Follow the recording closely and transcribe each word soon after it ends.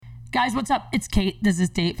Guys, what's up? It's Kate. This is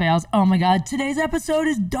Date Fails. Oh my God, today's episode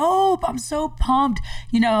is dope. I'm so pumped.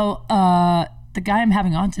 You know, the guy I'm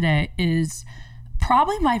having on today is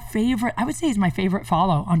probably my favorite. I would say he's my favorite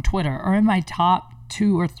follow on Twitter, or in my top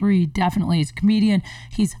 2 or 3, definitely. He's a comedian.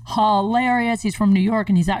 He's hilarious. He's from New York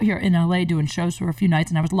and he's out here in LA doing shows for a few nights,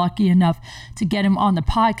 and I was lucky enough to get him on the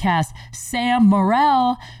podcast. Sam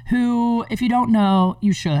Morrill, who, if you don't know,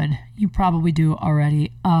 you should. You probably do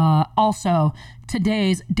already. Also,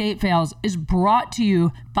 today's Date Fails is brought to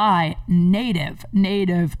you by Native.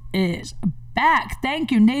 Native is back.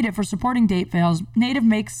 Thank you, Native, for supporting Date Fails. Native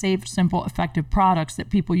makes safe, simple, effective products that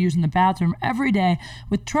people use in the bathroom every day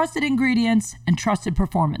with trusted ingredients and trusted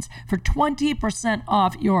performance. For 20%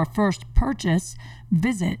 off your first purchase,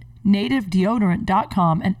 visit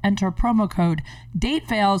nativedeodorant.com and enter promo code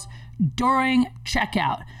DATEFAILS during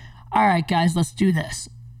checkout. All right, guys, let's do this.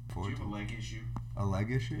 Do you have a leg issue? A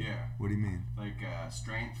leg issue? Yeah. What do you mean? Like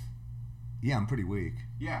strength? Yeah, I'm pretty weak.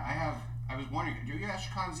 Yeah, I was wondering, are you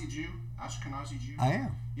Ashkenazi Jew? Ashkenazi Jew? I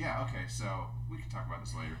am. Yeah, okay, so we can talk about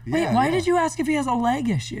this later. Wait, why did you ask if he has a leg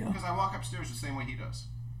issue? Because I walk upstairs the same way he does.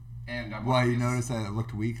 And Why, you noticed I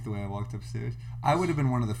looked weak the way I walked upstairs? I would have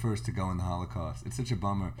been one of the first to go in the Holocaust. It's such a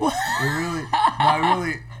bummer. It really,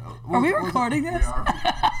 Are we recording this? We are.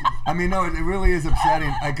 I mean, no, it really is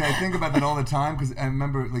upsetting. I think about that all the time because I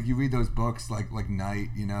remember, like, you read those books, like Night,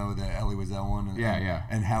 you know, the Elie Wiesel one.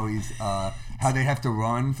 And how he's, how they have to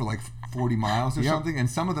run for like 40 miles or something, and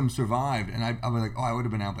some of them survived, and I was like, oh, I would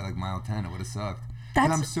have been out by like mile 10. It would have sucked.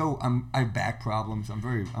 And I have back problems. I'm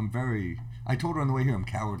very. I told her on the way here I'm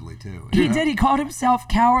cowardly too. He did. He called himself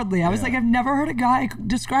cowardly. I was like, I've never heard a guy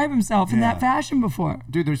describe himself in that fashion before.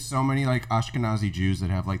 Dude, there's so many like Ashkenazi Jews that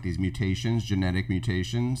have like these mutations, genetic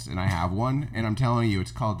mutations, and I have one, and I'm telling you,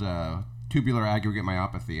 it's called tubular aggregate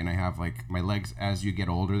myopathy, and I have like my legs, as you get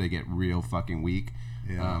older, they get real fucking weak.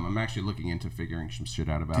 Yeah. I'm actually looking into figuring some shit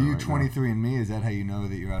out about it. Do you right 23andMe? Is that how you know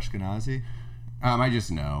that you're Ashkenazi? I just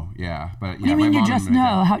know, yeah. But yeah, what do you mean you just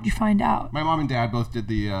know? How'd you find out? My mom and dad both did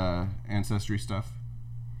the ancestry stuff.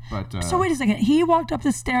 But so wait a second. He walked up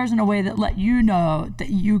the stairs in a way that let you know that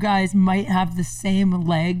you guys might have the same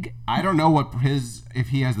leg. I don't know if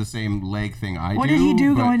he has the same leg thing I do. What did he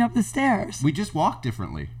do going up the stairs? We just walk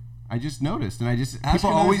differently. I just noticed, and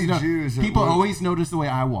people always notice the way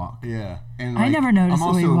I walk. Yeah, and like, I never noticed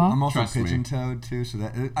the way you walk. I'm also pigeon-toed too, so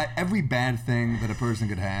that every bad thing that a person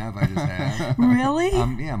could have, I just have. Really?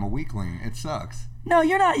 I'm a weakling. It sucks. No,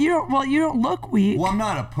 you're not. You don't look weak. Well, I'm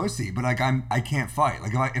not a pussy, but like I can't fight.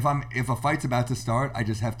 Like if a fight's about to start, I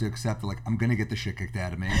just have to accept that, like, I'm gonna get the shit kicked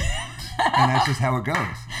out of me, and that's just how it goes.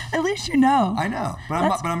 At least you know. I know, but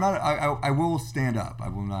I'm not. I will stand up. I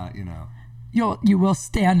will not. You know. You will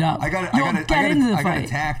stand up. I got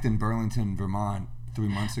attacked in Burlington, Vermont 3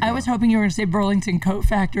 months ago. I was hoping you were going to say Burlington Coat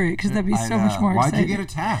Factory because that'd be so much more exciting. Why'd you get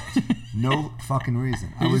attacked? No fucking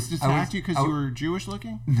reason. They just attacked you because you were Jewish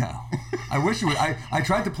looking? No. I wish you would. I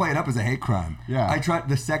tried to play it up as a hate crime. Yeah. I tried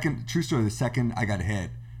the second I got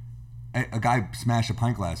hit, a guy smashed a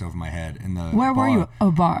pint glass over my head in the Where bar. were you?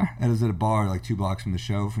 A bar? I was at a bar like 2 blocks from the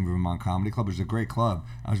show, from Vermont Comedy Club. It was a great club.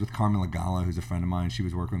 I was with Carmen Lagala, who's a friend of mine. She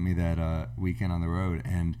was working with me that weekend on the road,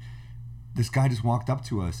 and this guy just walked up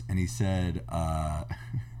to us and he said,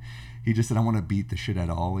 he just said, I want to beat the shit out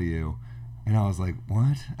of all of you. And I was like,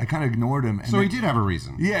 what? I kind of ignored him. So he did have a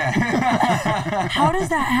reason. Yeah. How does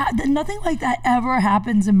that happen? Nothing like that ever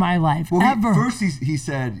happens in my life. Well, ever. First he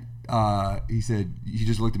said, he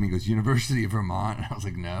just looked at me and goes, University of Vermont. And I was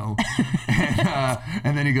like, no.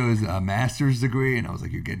 And then he goes, master's degree. And I was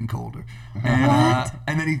like, you're getting colder. What?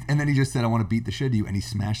 And then he just said, I want to beat the shit out of you. And he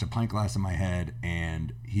smashed a pint glass in my head.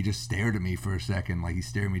 And he just stared at me for a second, like he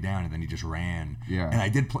stared me down. And then he just ran. Yeah. And I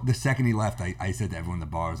did, the second he left, I said to everyone in the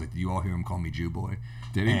bar, I was like, do you all hear him call me Jew boy?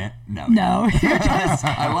 Did he? No.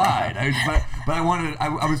 I lied. But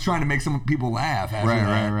I was trying to make some people laugh.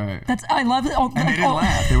 Right. I love it. And they didn't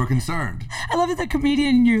laugh. They were concerned. I love it. The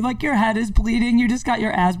comedian, your head is bleeding. You just got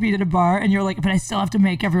your ass beat at a bar, and you're like, but I still have to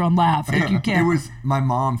make everyone laugh. Like, you can't. It was, my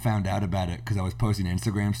mom found out about it because I was posting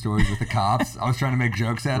Instagram stories with the cops. I was trying to make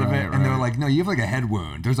jokes out of it, and they were like, no, you have like a head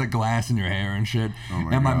wound. There's like glass in your hair and shit.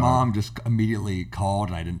 Oh my mom just immediately called,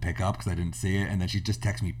 and I didn't pick up because I didn't see it, and then she just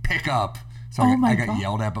texted me, pick up. So I got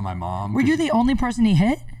yelled at by my mom. Were you the only person he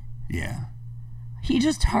hit? Yeah. He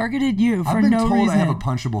just targeted you for no reason. I've been told I have a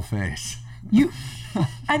punchable face.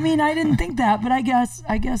 I mean, I didn't think that, but I guess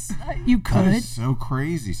you could. That is so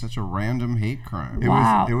crazy. Such a random hate crime.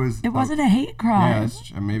 It wasn't a hate crime.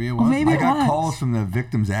 Yeah, maybe it was. Well, maybe I got calls from the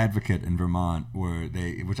victim's advocate in Vermont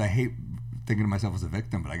which I hate. thinking of myself as a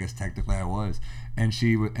victim, but I guess technically I was. And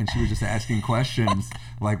she was just asking questions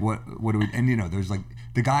like, what do we? And there's like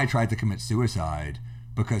the guy tried to commit suicide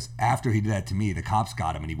because after he did that to me, the cops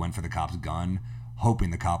got him and he went for the cop's gun,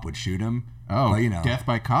 hoping the cop would shoot him. Oh, but, death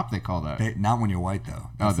by cop, they call that. Not when you're white, though.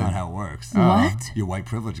 That's not how it works. What? Your white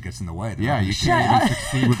privilege gets in the way. Yeah, you can't even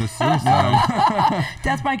succeed with a suicide.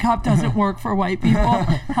 Death by cop doesn't work for white people.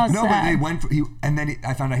 How sad. But they went for,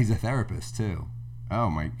 I found out he's a therapist, too. Oh,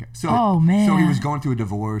 my God. Oh, man. So he was going through a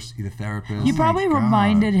divorce. He's a therapist. You probably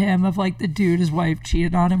reminded him of, like, the dude his wife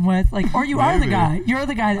cheated on him with. Like, or you are the guy. You're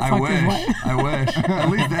the guy that fucked his wife. I wish. At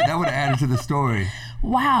least that would have added to the story.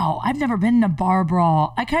 Wow, I've never been in a bar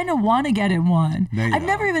brawl. I kind of want to get in one. I've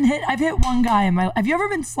never even I've hit one guy in my life. Have you ever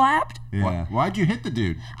been slapped? Yeah. Why'd you hit the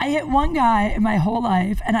dude? I hit one guy in my whole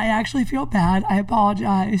life, and I actually feel bad. I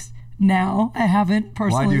apologize. Now, I haven't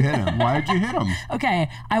personally. Why'd you hit him? Why'd you hit him? Okay,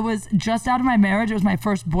 I was just out of my marriage. It was my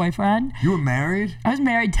first boyfriend. You were married? I was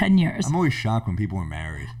married 10 years. I'm always shocked when people are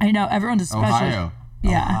married. I know, everyone's especially. Ohio.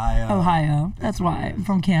 Yeah, Ohio. That's why I'm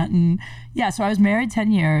from Canton. Yeah, so I was married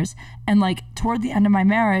 10 years, and like toward the end of my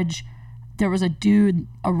marriage, there was a dude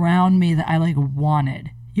around me that I like wanted.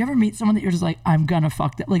 You ever meet someone that you're just like, I'm gonna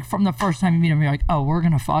fuck that? Like from the first time you meet him, you're like, oh, we're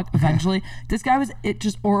gonna fuck eventually. This guy was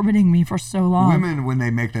just orbiting me for so long. Women, when they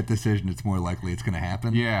make that decision, it's more likely it's gonna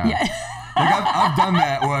happen. Yeah. Like I've done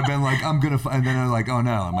that where I've been like, I'm gonna, and then they're like, oh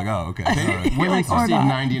no. I'm like, oh okay. Sorry. Women like, succeed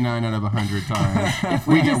 99 out of 100 times.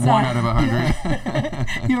 We get 1 out of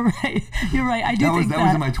 100. You're right. You're right. I do think that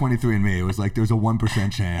was in my 23andMe. It was like there's a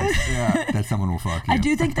 1% chance that someone will fuck you. I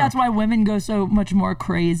do think that's why women go so much more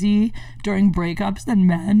crazy during breakups than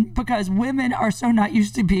men, because women are so not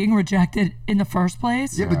used to being rejected in the first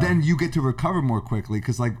place. Yeah, but then you get to recover more quickly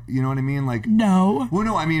because, like, you know what I mean? Like, no. Well,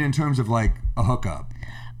 no, I mean in terms of like a hookup.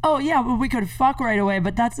 Oh yeah, well we could fuck right away,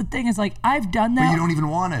 but that's the thing is like I've done that. But you don't even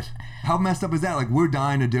want it. How messed up is that? Like we're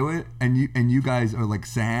dying to do it, and you guys are like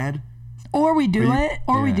sad. Or we do it.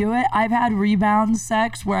 I've had rebound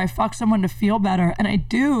sex where I fuck someone to feel better, and I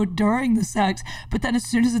do during the sex. But then as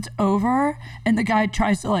soon as it's over, and the guy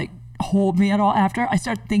tries to like hold me at all after, I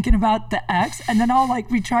start thinking about the ex, and then I'll like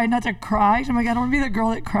be trying not to cry. I'm like, I don't want to be the girl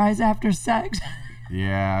that cries after sex.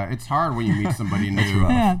 Yeah, it's hard when you meet somebody new.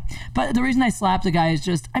 Yeah, but the reason I slapped the guy is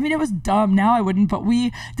just, I mean, it was dumb. Now I wouldn't, but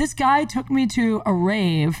this guy took me to a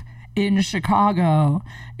rave in Chicago.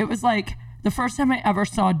 It was like the first time I ever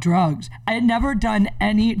saw drugs. I had never done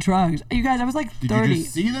any drugs. You guys, I was like 30. Did you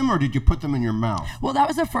just see them or did you put them in your mouth? Well, that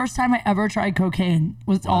was the first time I ever tried cocaine,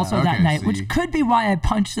 was also that night, which could be why I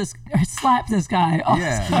slapped this guy. Also.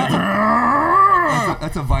 Yeah.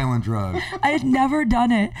 That's a violent drug. I had never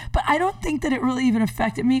done it, but I don't think that it really even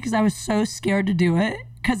affected me because I was so scared to do it.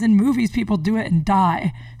 Because in movies, people do it and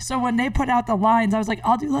die. So when they put out the lines, I was like,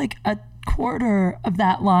 I'll do like a quarter of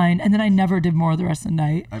that line, and then I never did more the rest of the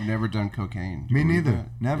night. I've never done cocaine. Me neither.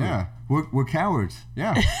 Never. Yeah. We're cowards.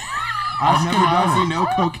 Yeah. I've never done no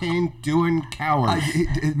cocaine doing cowards.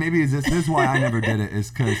 Maybe this is why I never did it,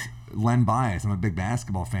 is because Len Bias. I'm a big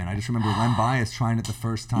basketball fan. I just remember Len Bias trying it the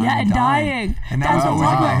first time. Yeah, and dying. And that was always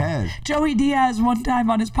in my head. Joey Diaz one time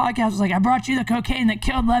on his podcast was like, I brought you the cocaine that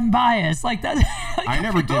killed Len Bias. Like that. I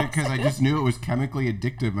never did it because I just knew it was chemically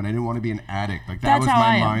addictive and I didn't want to be an addict. Like that was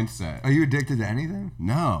my mindset. Are you addicted to anything?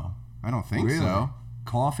 No, I don't think so.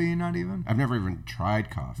 Coffee, not even? I've never even tried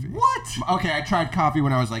coffee. What? Okay, I tried coffee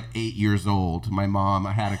when I was like 8 years old. My mom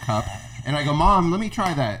had a cup. And I go, Mom, let me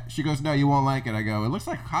try that. She goes, no, you won't like it. I go, it looks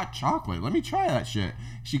like hot chocolate. Let me try that shit.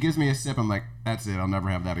 She gives me a sip. I'm like, that's it. I'll never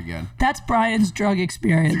have that again. That's Brian's drug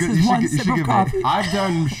experience. Is one sip of coffee. I've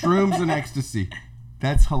done shrooms and ecstasy.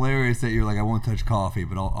 That's hilarious that you're like, I won't touch coffee,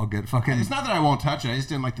 but I'll get fucking... It's not that I won't touch it. I just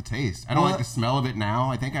didn't like the taste. I don't like the smell of it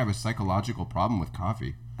now. I think I have a psychological problem with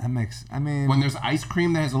coffee. When there's ice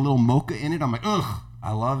cream that has a little mocha in it, I'm like, ugh.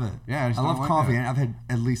 I love it. Yeah, I love coffee, and I've had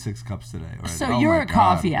at least 6 cups today already. So you're a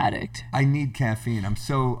coffee addict. I need caffeine. I'm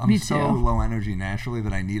so low energy naturally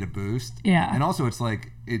that I need a boost. Yeah. And also, it's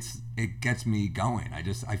like it gets me going.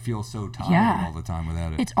 I feel so tired all the time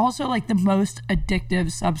without it. It's also like the most addictive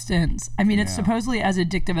substance. I mean, it's supposedly as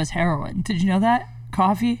addictive as heroin. Did you know that?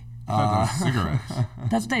 Coffee? Cigarettes.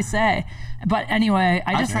 That's what they say. But anyway,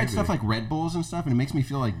 I tried stuff like Red Bulls and stuff, and it makes me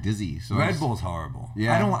feel like dizzy. So Red Bull's horrible.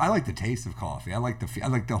 Yeah, I like the taste of coffee. I like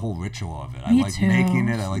the whole ritual of it. Me I like too. making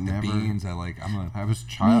it. I like the beans. I was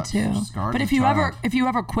child. Me too. Scarred but if you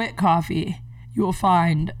ever quit coffee, you will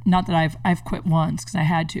find, not that I've quit once because I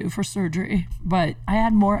had to for surgery, but I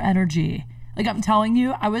had more energy. Like I'm telling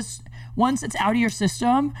you, once it's out of your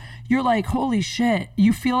system, you're like, holy shit.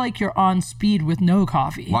 You feel like you're on speed with no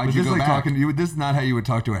coffee. Why'd you go back? This is not how you would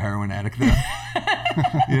talk to a heroin addict, though.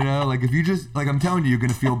 You know, like if you just, like I'm telling you, you're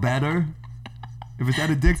going to feel better. If it's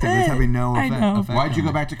that addictive, it's having no effect. Why'd you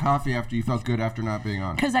go back to coffee after you felt good after not being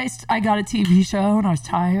on? Because I got a TV show and I was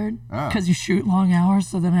tired. Because you shoot long hours,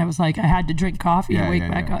 so then I was like, I had to drink coffee to wake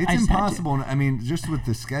back up. It's impossible. I mean, just with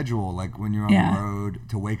the schedule, like when you're on the road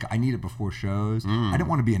to wake up, I need it before shows. I don't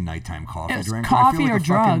want to be a nighttime coffee drinker. Coffee or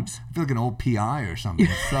drugs. I feel like an old PI or something.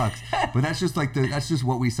 It sucks. But that's just like that's just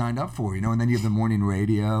what we signed up for, you know. And then you have the morning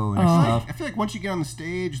radio and stuff. I feel like once you get on the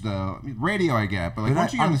stage, though, radio I get, but like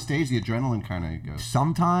once you get on the stage, the adrenaline kind of goes.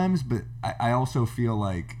 Sometimes, but I also feel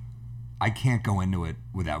like I can't go into it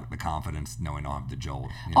without the confidence knowing I'll have the jolt.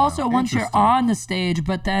 Also, once you're on the stage,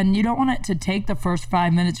 but then you don't want it to take the first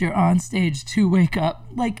 5 minutes you're on stage to wake up.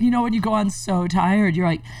 Like, you know, when you go on so tired, you're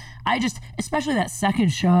like, especially that second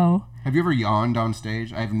show. Have you ever yawned on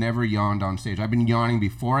stage? I've never yawned on stage. I've been yawning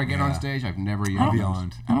before I get on stage. I've never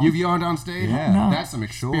yawned. You've yawned on stage? Yeah. No. That's some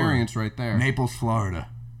experience right there. Naples, Florida.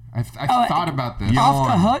 I've thought about this. Off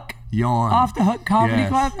the Hook? Yawn. Off the Hook Comedy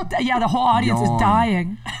Club? Yeah, the whole audience is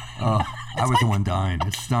dying. I was the one dying.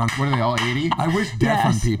 It stunk. What are they, all 80? I wish death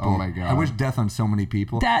on people. Oh, my God. I wish death on so many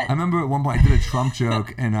people. I remember at one point I did a Trump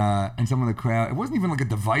joke, and some of the crowd, it wasn't even like a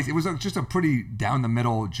device. It was just a pretty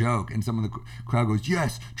down-the-middle joke, and some of the crowd goes,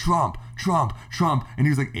 yes, Trump, Trump, Trump. And he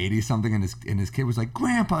was like 80-something, and his kid was like,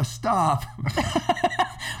 Grandpa, stop.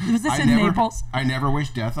 Was this in Naples? I never wish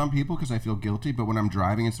death on people because I feel guilty, but when I'm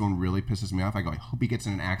driving and someone really pisses me off, I go, I hope he gets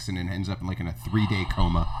in an accident and ends up in a 3-day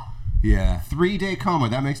coma. Yeah, 3-day coma.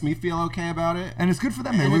 That makes me feel okay about it, and it's good for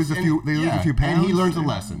them. They lose a few pounds, and he learns a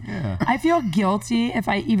lesson. Yeah, I feel guilty if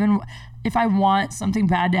I want something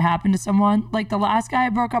bad to happen to someone. Like the last guy I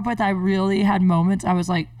broke up with, I really had moments I was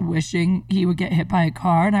like wishing he would get hit by a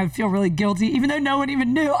car, and I would feel really guilty, even though no one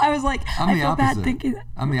even knew. I was like, I feel bad thinking that.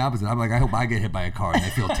 I'm the opposite. I'm like, I hope I get hit by a car, and I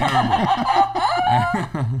feel terrible.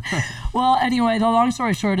 Well, anyway, the long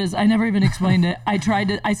story short is I never even explained it.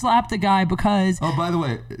 I slapped the guy because. Oh, by the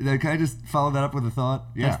way, can I just follow that up with a thought?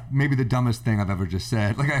 Yeah. That's maybe the dumbest thing I've ever just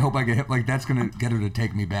said. Like, I hope I get hit. Like, that's going to get her to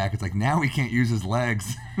take me back. It's like, now he can't use his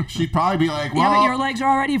legs. She'd probably be like, well. Yeah, but your legs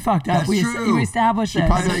are already fucked up. That's true. We established She'd it.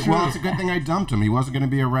 probably be like, well, it's a good thing I dumped him. He wasn't going to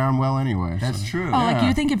be around well anyway. That's true. Oh, like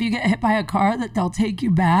you think if you get hit by a car that they'll take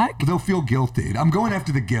you back? But they'll feel guilty. I'm going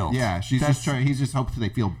after the guilt. Yeah, he's just hopes they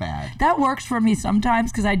feel bad. That works for me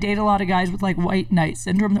sometimes because I date a lot of guys with like white knight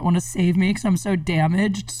syndrome that want to save me because I'm so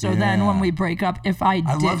damaged. So then when we break up, I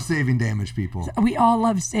love saving damaged people. We all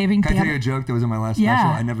love saving Can I tell you a joke that was in my last special?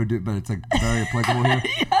 I never do, but it's like very applicable here.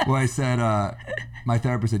 Yes. Well, I said, my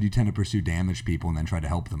therapist said, you tend to pursue damaged people and then try to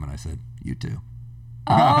help them. And I said, you too.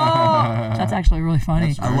 Oh, that's actually really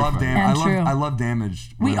funny. I love I love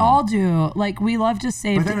damaged women. We all do. Like, we love to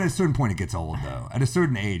save. But then at a certain point, it gets old, though. At a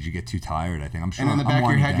certain age, you get too tired, I think. I'm sure. And in the back of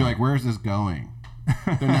your head, you're like, where's this going?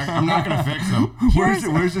 I'm not going to fix them.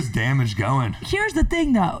 Where's this damage going? Here's the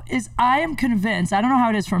thing, though, is I am convinced, I don't know how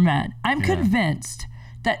it is for men, I'm convinced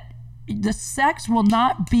that the sex will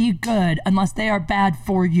not be good unless they are bad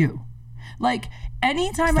for you. Like,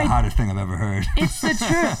 anytime it's the hottest thing I've ever heard. It's the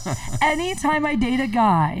truth. Anytime I date a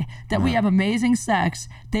guy that we have amazing sex,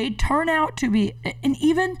 they turn out to be, and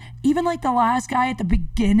even like the last guy at the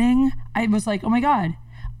beginning, I was like, oh my God,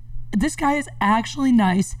 this guy is actually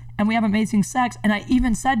nice and we have amazing sex. And I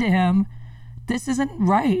even said to him, this isn't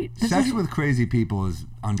right. Sex with crazy people is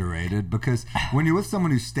underrated because when you're with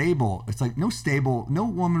someone who's stable, it's like no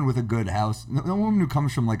woman with a good house, no woman who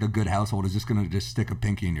comes from like a good household is just gonna just stick a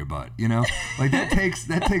pinky in your butt, you know? Like that takes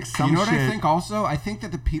some You know what shit. I think also? I think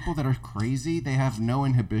that the people that are crazy, they have no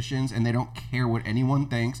inhibitions and they don't care what anyone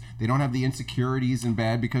thinks. They don't have the insecurities in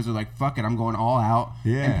bed because they're like, fuck it, I'm going all out.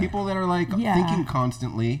 Yeah. And people that are like thinking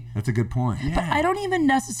constantly. That's a good point. But I don't even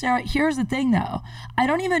necessarily, here's the thing though, I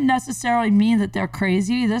don't even necessarily mean that they're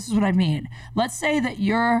crazy. This is what I mean. Let's say that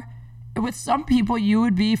with some people you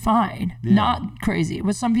would be fine, not crazy.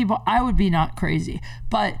 With some people I would be not crazy.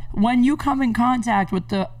 But when you come in contact with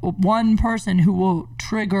the one person who will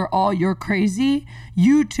trigger all your crazy,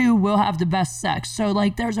 you too will have the best sex. So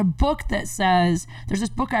like there's this book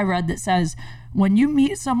I read that says when you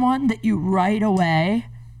meet someone that you right away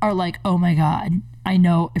are like, oh my God, I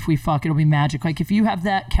know if we fuck it'll be magic. Like if you have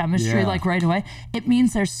that chemistry like right away, it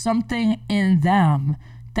means there's something in them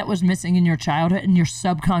that was missing in your childhood and your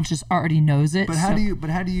subconscious already knows it. But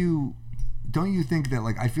don't you think that,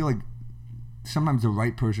 like, I feel like sometimes the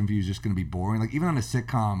right person for you is just going to be boring. Like even on a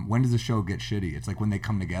sitcom, when does the show get shitty? It's like when they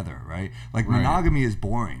come together, right? Like monogamy is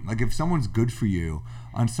boring. Like if someone's good for you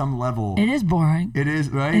on some level, it is boring. It is,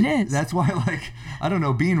 right? It is. That's why, like, I don't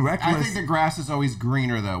know, being reckless. I think the grass is always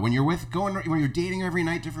greener though. When you're dating every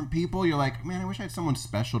night different people, you're like, man, I wish I had someone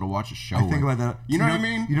special to watch a show with. I think about that. You know what I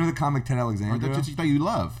mean? You know the comic Ted Alexander? Or that you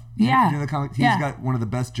love. Yeah. You know the comic? He's got one of the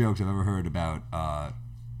best jokes I've ever heard about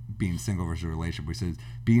being single versus a relationship. He says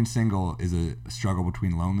being single is a struggle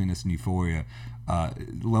between loneliness and euphoria.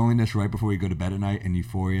 Loneliness right before you go to bed at night, and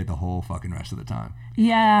euphoria the whole fucking rest of the time.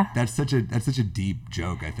 Yeah. That's such a deep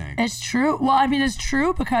joke, I think. It's true. Well, I mean, it's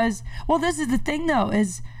true because, well, this is the thing though,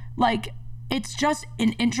 is like, it's just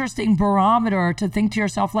an interesting barometer to think to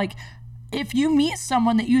yourself, like, if you meet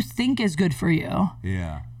someone that you think is good for you,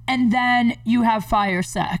 yeah, and then you have fire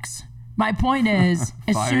sex. My point is,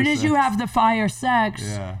 as soon as you have the fire sex,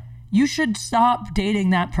 you should stop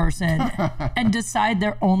dating that person and decide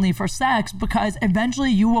they're only for sex, because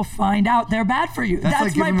eventually you will find out they're bad for you. That's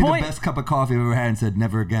like my giving point. me the best cup of coffee I've ever had and said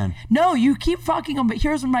never again. No, you keep fucking them, but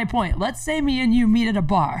here's my point. Let's say me and you meet at a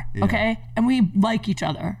bar, okay? And we like each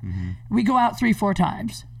other. Mm-hmm. We go out 3-4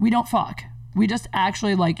 times. We don't fuck. We just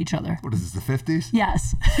actually like each other. What is this, the 50s?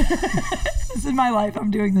 Yes. This is my life.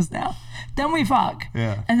 I'm doing this now. Then we fuck.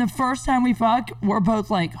 Yeah. And the first time we fuck, we're both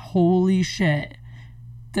like, holy shit.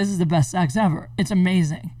 This is the best sex ever. It's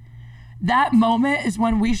amazing. That moment is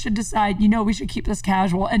when we should decide, we should keep this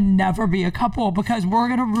casual and never be a couple, because we're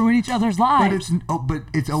going to ruin each other's lives. But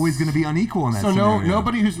it's always going to be unequal in that scenario. So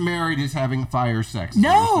nobody who's married is having fire sex.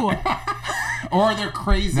 No. Or they're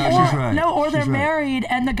crazy. No, she's right. No, or they're She's right. married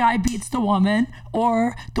and the guy beats the woman,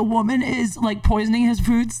 or the woman is like poisoning his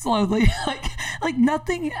food slowly. like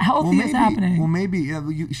nothing healthy is happening. Well, maybe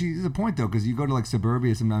she's a point though, because you go to like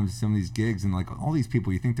suburbia sometimes, some of these gigs, and like all these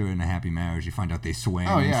people, you think they're in a happy marriage, you find out they swing.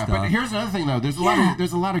 Oh yeah, and stuff. but here's another thing though. There's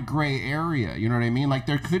a lot of gray area. You know what I mean? Like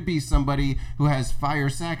there could be somebody who has fire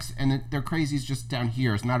sex and their crazy's just down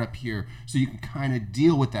here. It's not up here, so you can kind of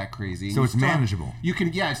deal with that crazy. So it's manageable.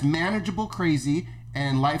 It's manageable crazy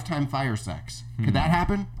and lifetime fire sex. Could that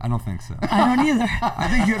happen? I don't think so. I don't either. I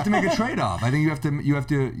think you have to make a trade-off. I think you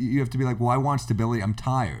have to be like, well, I want stability. I'm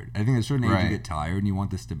tired. I think at a certain age you get tired and you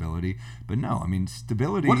want the stability. But no, I mean,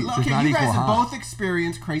 stability does not equal high. You guys have both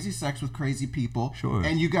experienced crazy sex with crazy people. Sure.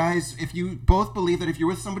 And you guys, if you both believe that if you're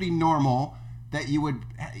with somebody normal, that it wouldn't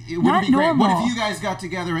Not be normal. great. What if you guys got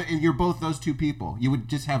together and you're both those two people? You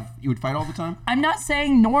would fight all the time? I'm not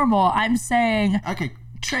saying normal. I'm saying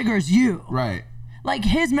triggers you. Right. Like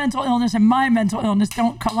his mental illness and my mental illness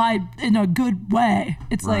don't collide in a good way.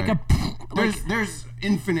 It's like a... There's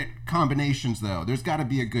infinite combinations though. There's got to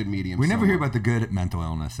be a good medium. We never hear about the good mental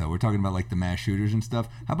illness though. We're talking about like the mass shooters and stuff.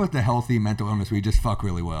 How about the healthy mental illness where you just fuck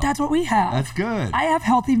really well? That's what we have. That's good. I have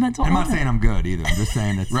healthy mental illness. I'm not saying I'm good either. I'm just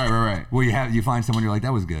saying it's right. Well, you find someone you're like,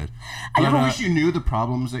 that was good. I ever wish you knew the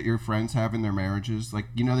problems that your friends have in their marriages. Like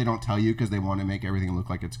they don't tell you because they want to make everything look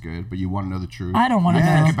like it's good, but you want to know the truth. I don't want to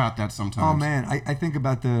know. Think about that sometimes. Oh man, I think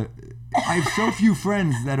about I have so few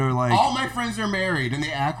friends that are like... All my friends are married, and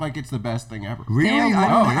they act like it's the best thing ever. Really?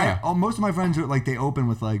 Most of my friends are like, they open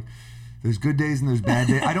with like, there's good days and there's bad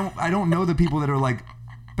days. I don't know the people that are like,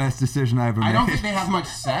 best decision I ever made. I don't think they have much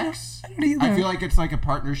sex. I don't either. I feel like it's like a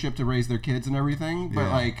partnership to raise their kids and everything, but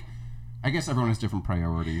like, I guess everyone has different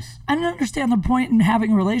priorities. I don't understand the point in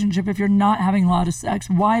having a relationship if you're not having a lot of sex.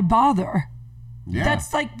 Why bother? Yeah.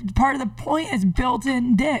 That's like part of the point is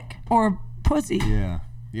built-in dick or pussy.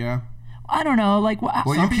 Yeah. I don't know, like...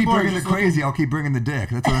 Well, you keep bringing the crazy, I'll keep bringing the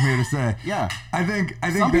dick. That's what I'm here to say. Yeah. I think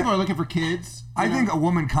some people are looking for kids. I think a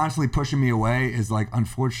woman constantly pushing me away is like,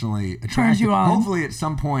 unfortunately, attractive. Turns you on. Hopefully at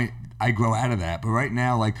some point I grow out of that. But right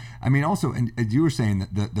now, like, I mean, also, and you were saying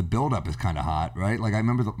that the buildup is kind of hot, right? Like, I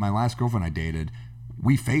remember my last girlfriend I dated,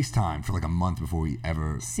 we FaceTimed for like a month before we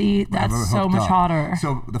ever... See, that's so much hotter.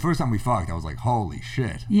 So the first time we fucked, I was like, holy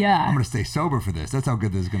shit. Yeah. I'm going to stay sober for this. That's how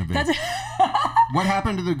good this is going to be. What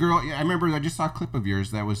happened to the girl? I remember I just saw a clip of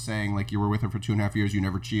yours that was saying like you were with her for 2.5 years, you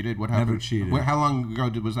never cheated. What happened? Never cheated. How long ago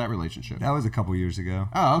was that relationship? That was a couple years ago.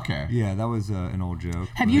 Oh, okay. Yeah, that was an old joke.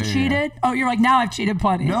 Have you cheated? Oh, you're like, now I've cheated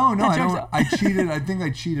plenty. No, I don't. I cheated. I think I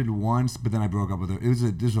cheated once, but then I broke up with her.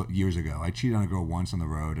 This was years ago. I cheated on a girl once on the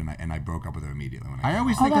road, and I broke up with her immediately. When I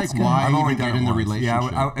always think like, why even get in the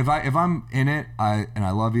relationship? Yeah, if I'm in it, and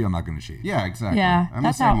I love you, I'm not going to cheat. Yeah, exactly. Yeah, I'm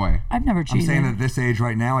the same way. I've never cheated. I'm saying at this age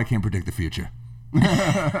right now, I can't predict the future.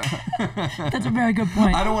 That's a very good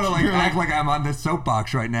point. I don't want to like act like I'm on this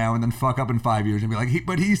soapbox right now and then fuck up in 5 years and be like,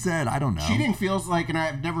 but he said, I don't know. Cheating feels like, and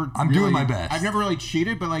I'm doing my best. I've never really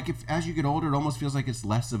cheated, but like as you get older, it almost feels like it's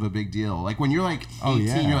less of a big deal. Like when you're like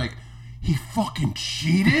 18, you're like, he fucking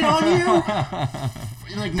cheated on you?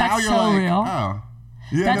 Like now That's you're so like, real. oh.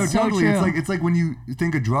 Yeah, That's no, totally. so true. It's like when you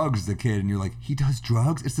think of drugs as a kid and you're like, he does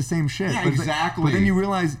drugs? It's the same shit. Yeah, But it's like- exactly. but then you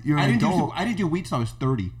realize you're an adult. I didn't do weed till I was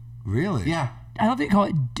 30. Really? Yeah. I love that you call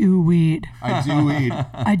it do weed. I do weed.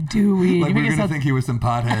 I do weed. Like You we're make it going to sound- think he was some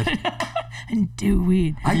pothead. and do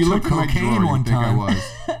weed. I If you took looked at my cocaine drawer, one you'd think I time.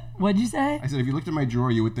 was. What'd you say? I said, if you looked at my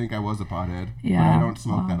drawer, you would think I was a pothead. Yeah. But I don't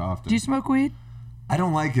smoke that often. Do you smoke weed? I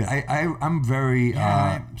don't like it. I'm very.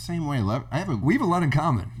 Same way. We have a lot in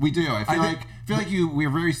common. We do. I feel like we're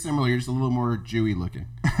very similar. You're just a little more Jewy looking.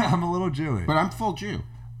 I'm a little Jewy. But I'm full Jew.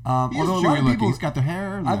 Although He's a lot Jewy of looking. people, He's got the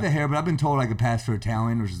hair. And I have the hair, but I've been told I could pass for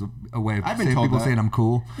Italian, which is a way of I've been told people that. saying I'm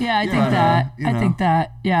cool. Yeah, I think but, that. you I know. think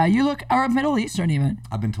that. Yeah, you look or Middle Eastern even.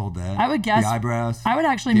 I've been told that. I would guess the eyebrows. I would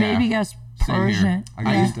actually Yeah. maybe guess Same here. Persian.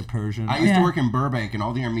 I used to Persian. I used Yeah. to work in Burbank, and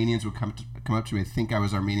all the Armenians would come up to me and think I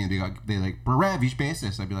was Armenian. They like, Berev, ish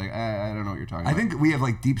basis. I'd be like, I don't know what you're talking I about. think we have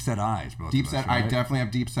like deep set eyes. Both Deep of set. us, right? I definitely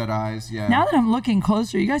have deep set eyes. Yeah. Now that I'm looking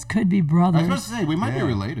closer, you guys could be I was brothers. about to say we might be Yeah.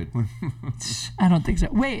 related. I don't think so.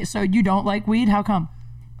 Wait, so you don't like weed? How come?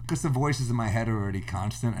 Because the voices in my head are already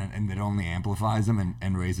constant, and it only amplifies them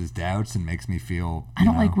and raises doubts and makes me feel. I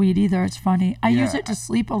don't like weed either. It's funny. I use Yeah. it to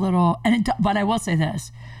sleep a little, but I will say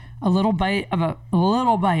this: a little bite of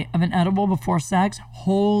an edible before sex.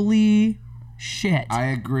 Holy shit! I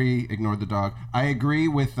agree. Ignore the dog. I agree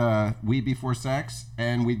with weed before sex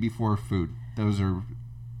and weed before food. Those are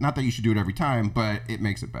not that you should do it every time, but it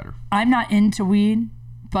makes it better. I'm not into weed,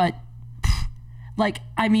 but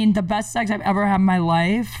the best sex I've ever had in my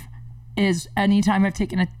life is anytime I've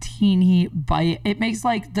taken a teeny bite. It makes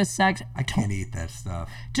like the sex. I can't eat that stuff.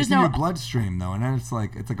 Just it's in know- your bloodstream though, and then it's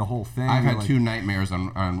like a whole thing. I've You're had like, 2 nightmares on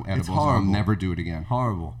edibles. And I'll horrible. never do it again.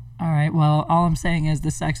 horrible. All right. Well, all I'm saying is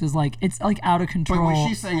the sex is like it's like out of But control. what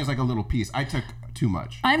she's saying is like a little piece. I took too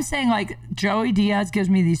much. I'm saying like Joey Diaz gives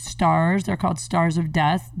me these stars. They're called stars of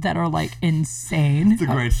death that are like insane. It's a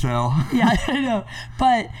great sell. Yeah, I know.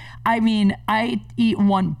 But I mean, I eat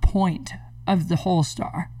 1 point of the whole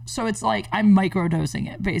star. So it's like I'm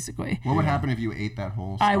microdosing it basically. What would happen if you ate that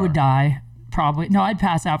whole star? I would die probably. No, I'd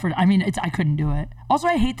pass out for I couldn't do it. Also,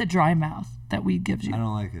 I hate the dry mouth that weed gives you. I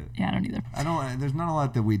don't like it. Yeah, I don't either. I don't. There's not a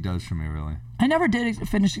lot that weed does for me, really. I never did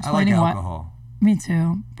finish I like explaining what. alcohol. Me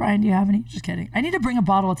too. Brian, do you have any? Just kidding. I need to bring a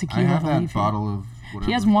bottle of I tequila have to that leave here. bottle of whatever.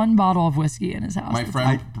 He has 1 bottle of whiskey in his house. My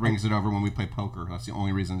friend brings it over when we play poker. That's the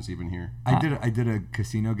only reason it's even here. I did a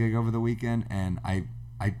casino gig over the weekend, and I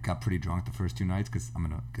got pretty drunk the first 2 nights because I'm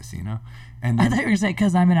in a casino. And I then, thought you were going to say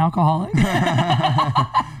because I'm an alcoholic.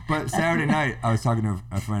 but Saturday night, I was talking to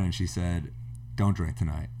a friend, and she said, "Don't drink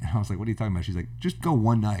tonight." And I was like, "What are you talking about?" She's like, "Just go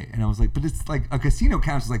 1 night." And I was like, "But it's like a casino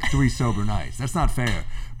counts as like 3 sober nights. That's not fair."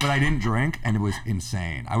 But I didn't drink, and it was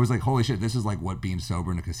insane. I was like, "Holy shit! This is like what being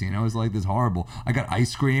sober in a casino is like. This is horrible." I got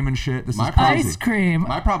ice cream and shit. This is crazy. Ice cream.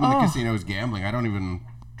 My problem in Oh. the casino is gambling. I don't even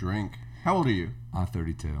drink. How old are you?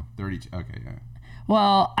 32. 32. Okay, yeah.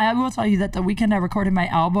 Well, I will tell you that the weekend I recorded my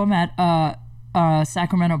album at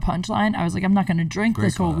Sacramento Punchline, I was like, I'm not going to drink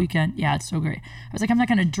this whole club. weekend. Yeah, it's so great. I was like, I'm not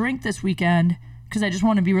going to drink this weekend because I just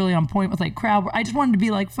want to be really on point with like crowd. I just wanted to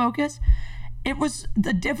be like focused. It was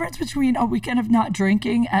the difference between a weekend of not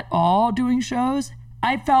drinking at all doing shows.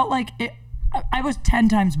 I felt like I was 10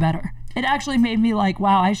 times better. It actually made me like,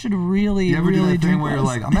 wow, I should really, You ever really do that thing drink where you're this.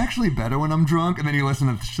 like, I'm actually better when I'm drunk, and then you listen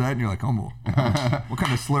to the set and you're like, oh, what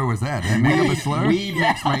kind of slur was that? Did I make up a slur?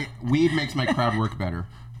 Weed makes my crowd work better.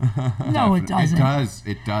 No, it doesn't.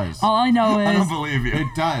 It does. All I know is I don't believe you. It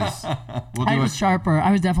does. We'll I do was it. sharper.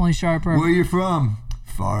 I was definitely sharper. Where are you from?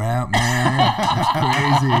 Far out, man.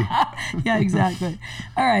 That's crazy. Yeah, exactly.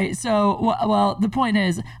 All right. So, well, the point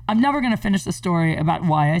is, I'm never going to finish the story about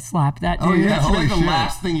why I slapped that dude. Oh, yeah. That's Holy like the shit.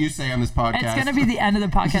 last thing you say on this podcast. It's going to be the end of the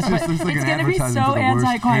podcast, but This is like it's an going to be advertisement so for the worst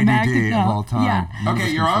anticlimactic. ADD of all time. Yeah.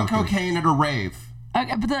 Okay, you're on cocaine at a rave.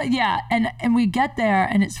 Okay, but and we get there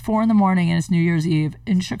and it's 4 a.m. and it's New Year's Eve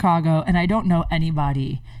in Chicago and I don't know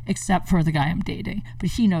anybody except for the guy I'm dating,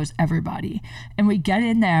 but he knows everybody. And we get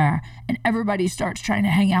in there and everybody starts trying to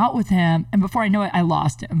hang out with him. And before I know it, I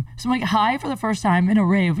lost him. So I'm like high for the first time in a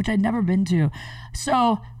rave, which I'd never been to.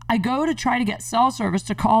 So I go to try to get cell service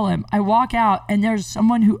to call him. I walk out and there's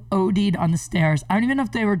someone who OD'd on the stairs. I don't even know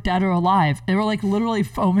if they were dead or alive. They were like literally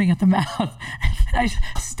foaming at the mouth. I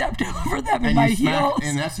stepped over them in And my you heels. smacked,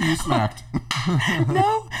 and that's who you smacked.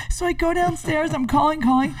 No. So I go downstairs. I'm calling.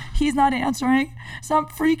 He's not answering. So I'm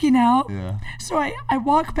freaking out. Yeah. So I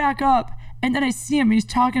walk back up and then I see him. He's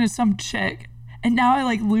talking to some chick. And now I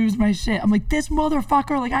like lose my shit. I'm like, this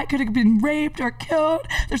motherfucker, like I could have been raped or killed.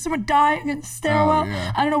 There's someone dying in the stairwell.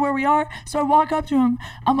 I don't know where we are. So I walk up to him.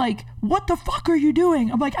 I'm like, what the fuck are you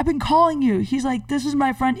doing? I'm like, I've been calling you. He's like, this is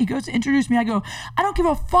my friend. He goes to introduce me. I go, I don't give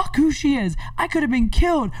a fuck who she is. I could have been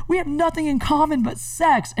killed. We have nothing in common but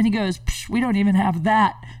sex. And he goes, we don't even have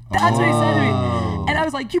that. That's what he said to me. And I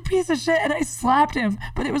was like, you piece of shit. And I slapped him.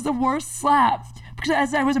 But it was the worst slap. Because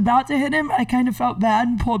as I was about to hit him, I kind of felt bad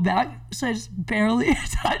and pulled back. So I just barely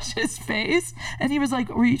touched his face. And he was like,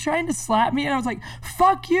 were you trying to slap me? And I was like,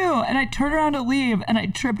 fuck you. And I turned around to leave and I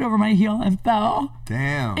tripped over my heel and fell.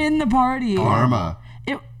 Damn. In the party. Karma.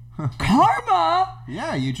 Karma?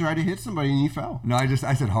 Yeah, you tried to hit somebody and you fell. No, I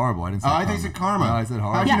said horrible. I didn't say karma. I think you said karma. No, I said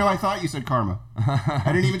horrible. How'd you know I thought you said karma? I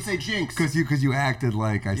didn't even say jinx. Because you acted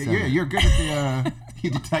like I said it. You're good at the... You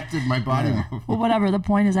detected my body move. Well, whatever. The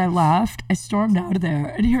point is I left. I stormed out of there.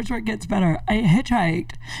 And here's where it gets better. I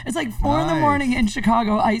hitchhiked. It's like 4 in the morning in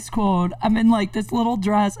Chicago, ice cold. I'm in like this little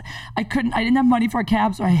dress. I didn't have money for a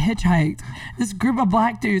cab, so I hitchhiked. This group of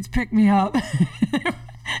black dudes picked me up.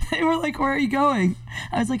 They were like, where are you going?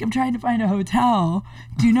 I was like, I'm trying to find a hotel.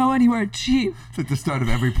 Do you know anywhere cheap? It's like the start of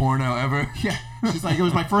every porno ever. Yeah. She's like, it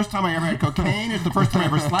was my first time I ever had cocaine. It's the first time I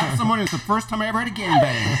ever slapped someone. It's the first time I ever had a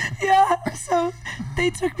gangbang. Yeah. So they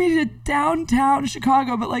took me to downtown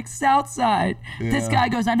Chicago, but like South Side. Yeah. This guy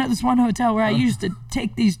goes, I know this one hotel where I used to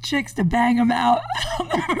take these chicks to bang them out. I'll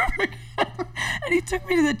never forget. And he took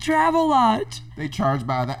me to the Travel Lodge. They charge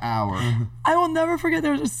by the hour. I will never forget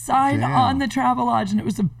there was a sign on the Travel Lodge and it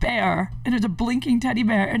was a bear and it was a blinking teddy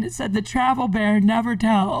bear and it said the travel bear never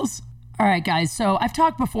tells. All right, guys. So I've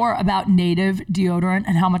talked before about Native deodorant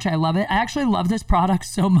and how much I love it. I actually love this product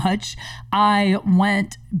so much. I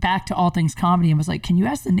went back to All Things Comedy and was like, can you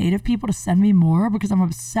ask the Native people to send me more? Because I'm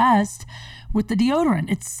obsessed with the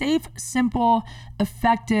deodorant. It's safe, simple,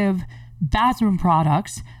 effective bathroom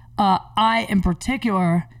products. I, in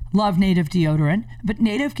particular, love Native deodorant, but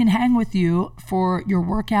Native can hang with you for your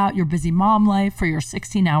workout, your busy mom life, for your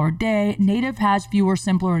 16-hour day. Native has fewer,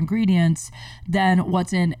 simpler ingredients than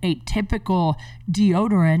what's in a typical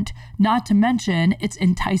deodorant, not to mention its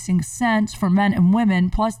enticing scents for men and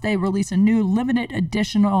women. Plus, they release a new limited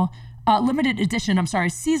edition,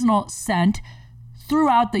 seasonal scent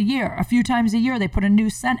throughout the year. A few times a year, they put a new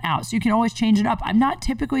scent out, so you can always change it up. I'm not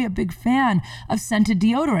typically a big fan of scented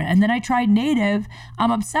deodorant. And then I tried Native.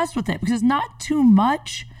 I'm obsessed with it because it's not too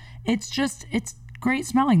much. It's great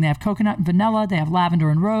smelling. They have coconut and vanilla. They have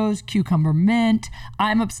lavender and rose, cucumber mint.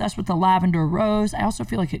 I'm obsessed with the lavender rose. I also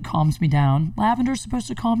feel like it calms me down. Lavender is supposed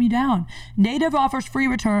to calm you down. Native offers free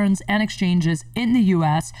returns and exchanges in the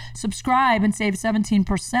U.S. Subscribe and save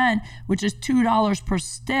 17%, which is $2 per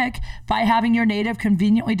stick, by having your Native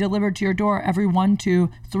conveniently delivered to your door every 1,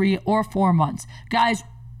 2, 3, or 4 months. Guys,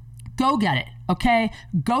 go get it, okay?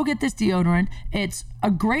 Go get this deodorant. It's a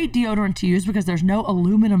great deodorant to use because there's no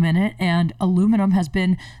aluminum in it, and aluminum has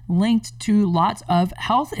been linked to lots of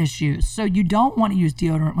health issues. So you don't want to use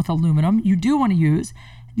deodorant with aluminum. You do want to use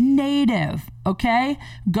Native, okay?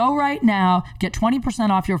 Go right now. Get 20%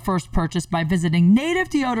 off your first purchase by visiting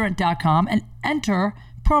nativedeodorant.com and enter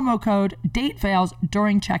promo code DATEFAILS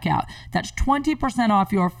during checkout. That's 20%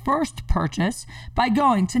 off your first purchase by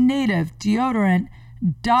going to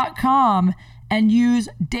nativedeodorant.com and use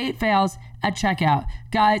DateFails at checkout.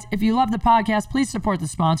 Guys, if you love the podcast, please support the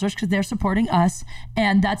sponsors because they're supporting us,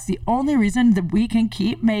 and that's the only reason that we can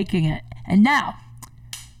keep making it. And now,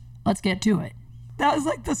 let's get to it. That was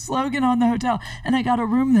like the slogan on the hotel. And I got a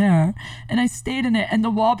room there and I stayed in it, and the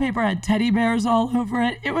wallpaper had teddy bears all over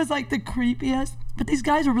it. It was like the creepiest. But these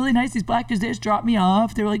guys were really nice. These black dudes, they just dropped me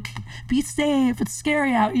off. They were like, be safe. It's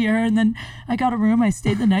scary out here. And then I got a room. I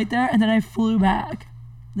stayed the night there, and then I flew back.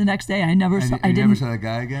 The next day, I never saw. You never saw that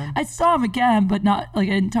guy again? I saw him again, but not like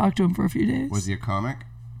I didn't talk to him for a few days. Was he a comic?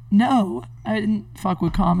 No, I didn't fuck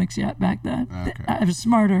with comics yet back then. Okay. I was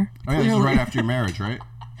smarter. Oh yeah, this is right after your marriage, right?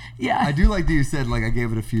 Yeah. I do like that you said, like, I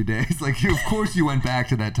gave it a fey days. Like, of course you went back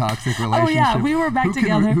to that toxic relationship. Oh, yeah, we were back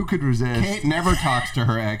together. Who could resist? Kate never talks to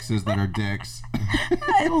her exes that are dicks.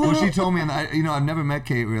 Well, she told me, and I've never met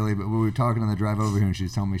Kate really, but we were talking on the drive over here, and she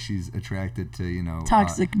was telling me she's attracted to,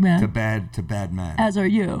 toxic men. To bad men. As are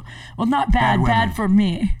you. Well, not bad for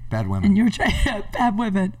me. Bad women. And you were trying bad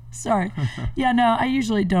women. Sorry. Yeah, no, I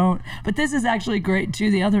usually don't. But this is actually great,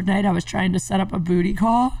 too. The other night, I was trying to set up a booty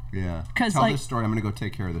call. Yeah. Tell this story. I'm going to go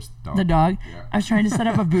take care of this dog. The dog? Yeah. I was trying to set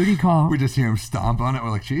up a booty call. We just hear him stomp on it. We're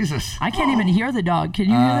like, Jesus. I can't even hear the dog. Can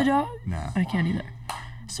you hear the dog? No. I can't either.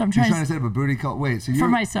 So I'm You're trying to set up a booty call? Wait, so you're... For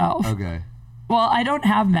myself. Okay. Well, I don't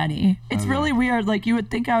have many. It's really weird. Like, you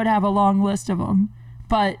would think I would have a long list of them.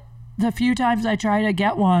 But the few times I try to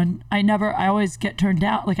get one, I always get turned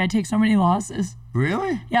down. Like I take so many losses.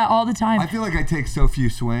 Really? Yeah, all the time. I feel like I take so few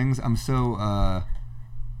swings. I'm so I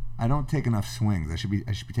don't take enough swings. I should be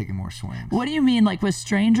taking more swings. What do you mean, like with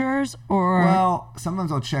strangers or? Well,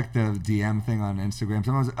 sometimes I'll check the DM thing on Instagram.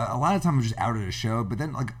 Sometimes, a lot of times I'm just out at a show. But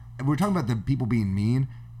then, like we're talking about the people being mean.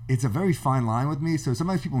 It's a very fine line with me. So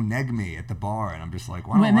sometimes people neg me at the bar, and I'm just like,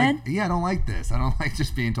 well, I don't like this. I don't like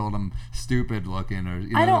just being told I'm stupid looking, or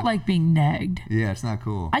I don't like being negged. Yeah, it's not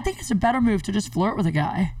cool. I think it's a better move to just flirt with a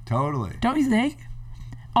guy. Totally. Don't you think?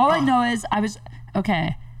 All I know is I was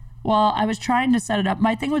trying to set it up.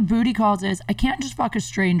 My thing with booty calls is I can't just fuck a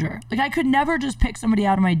stranger. Like I could never just pick somebody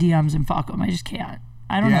out of my DMs and fuck them. I just can't.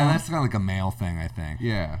 I don't know. Yeah, that's kind of like a male thing, I think.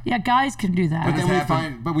 Yeah. Yeah, guys can do that. But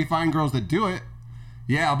then we find girls that do it.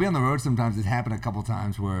 Yeah, I'll be on the road sometimes. It's happened a couple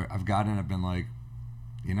times where I've been like,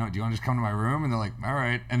 do you want to just come to my room? And they're like, all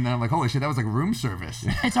right. And then I'm like, holy shit, that was like room service.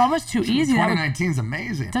 It's almost too easy. 2019 is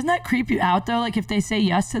amazing. Doesn't that creep you out though? Like if they say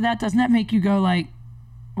yes to that, doesn't that make you go like,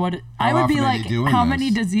 what? I would be like, how many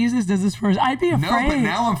diseases does this person? I'd be afraid. No, but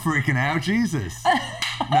now I'm freaking out. Jesus.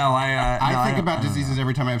 I think about diseases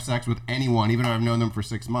every time I have sex with anyone, even if I've known them for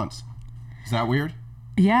 6 months. Is that weird?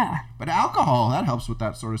 Yeah. But alcohol, that helps with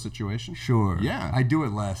that sort of situation. Sure. Yeah. I do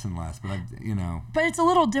it less and less, but But it's a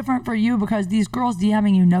little different for you because these girls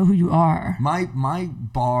DMing you know who you are. My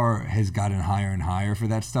bar has gotten higher and higher for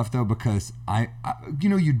that stuff though, because I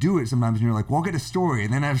you do it sometimes and you're like, well, I'll get a story,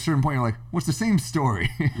 and then at a certain point you're like, what's the same story?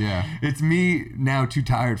 Yeah. It's me now too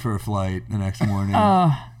tired for a flight the next morning.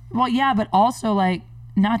 Well, yeah, but also like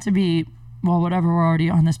not to be. Well, whatever, we're already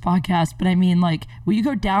on this podcast, but I mean, like, will you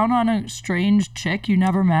go down on a strange chick you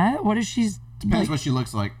never met? What is she? Depends what she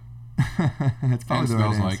looks like. That's probably the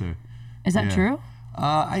right answer. Is that true?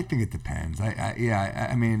 I think it depends. You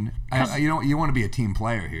want to be a team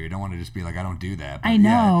player here. You don't want to just be like, I don't do that. But I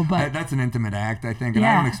know, but that's an intimate act, I think, and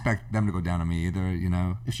I don't expect them to go down on me either.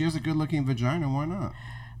 If she has a good-looking vagina, why not?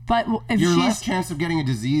 But if you're less chance of getting a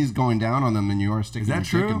disease going down on them than you are sticking your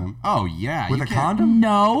dick in them. Oh yeah, with a condom?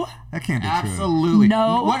 No, that can't be true. Absolutely.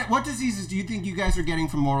 No. What diseases do you think you guys are getting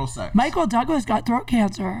from oral sex? Michael Douglas got throat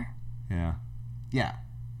cancer. Yeah. Yeah.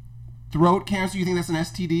 Throat cancer? You think that's an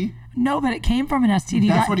STD? No, but it came from an STD.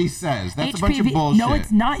 That's what he says. That's HPV. A bunch of bullshit. No,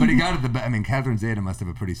 it's not. But he got it. Catherine Zeta must have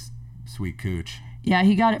a pretty sweet cooch. Yeah,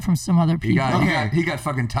 he got it from some other people. He got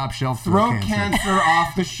fucking top shelf throat cancer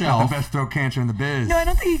off the shelf. The best throat cancer in the biz. No, I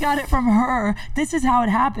don't think he got it from her. This is how it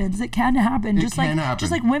happens. It can happen. Just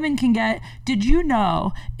like women can get. Did you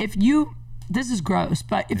know if you? This is gross,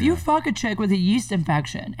 but if you fuck a chick with a yeast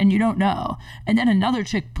infection and you don't know, and then another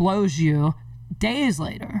chick blows you days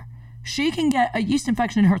later, she can get a yeast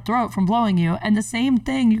infection in her throat from blowing you, and the same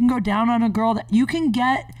thing, you can go down on a girl that you can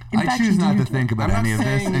get infections. I choose not to think about any of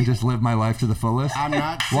this and just live my life to the fullest. I'm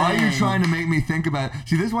not saying... Why are you trying to make me think about...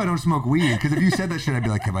 See, this is why I don't smoke weed, because if you said that shit, I'd be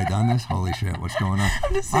like, have I done this? Holy shit, what's going on?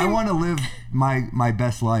 I want to live my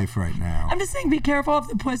best life right now. I'm just saying, be careful of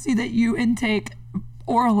the pussy that you intake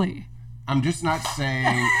orally. I'm just not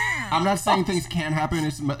saying... I'm not saying things can't happen.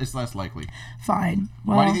 It's less likely. Fine.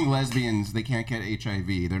 Well, why do you think lesbians, they can't get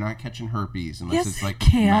HIV? They're not catching herpes unless it's like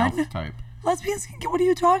mouth type. Lesbians can get... What are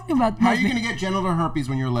you talking about? How are you going to get genital herpes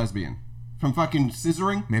when you're a lesbian? From fucking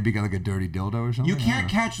scissoring? Maybe you got like a dirty dildo or something? You can't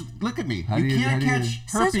catch... Look at me. You can't catch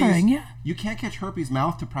herpes. Scissoring, yeah. You can't catch herpes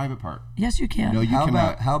mouth to private part. Yes, you can. No, you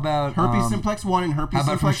cannot. How about... Herpes simplex 1 and herpes simplex 2.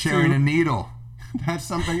 How about from sharing a needle? That's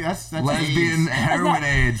something... That's lesbian heroin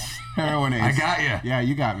AIDS. Heroin AIDS. I got you. Yeah,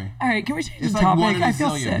 you got me. All right, can we change it's the like topic? I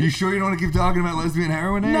feel sick. You sure you don't want to keep talking about lesbian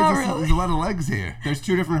heroin AIDS? Not really. There's a lot of legs here. There's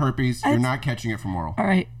 2 different herpes. You're not catching it from oral. All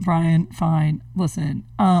right, Brian, fine. Listen,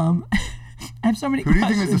 I have so many questions. Who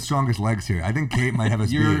do you think has the strongest legs here? I think Kate might have us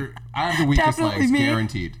beat. I have the weakest definitely legs, me.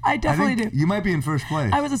 Guaranteed. I definitely do. You might be in first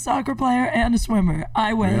place. I was a soccer player and a swimmer.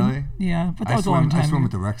 I win. Really? Yeah, but that was a long time I swim ago.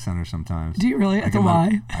 at the rec center sometimes. Do you really? At the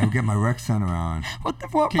Y? I get my rec center on. What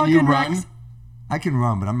Can you run? Recs? I can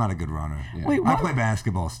run, but I'm not a good runner. Yeah. Wait, I play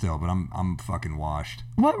basketball still, but I'm fucking washed.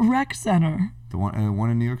 What rec center? The one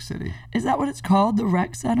in New York City. Is that what it's called? The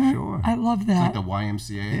rec center? Sure. I love that. It's like the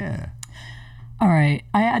YMCA. Yeah. All right,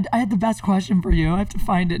 I had the best question for you. I have to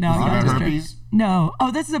find it now. Is it about herpes? No.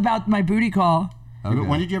 Oh, this is about my booty call. Okay.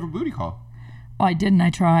 When did you have a booty call? Oh, I didn't. I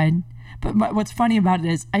tried. But what's funny about it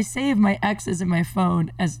is I save my exes in my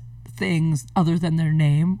phone as things other than their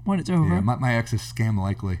name when it's over. Yeah, my ex is scam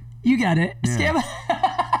likely. You get it. Yeah. Scam.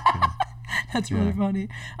 That's really funny.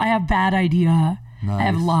 I have bad idea. Nice. I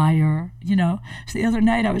have liar. So the other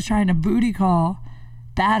night I was trying to booty call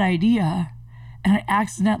bad idea, and I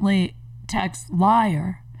accidentally text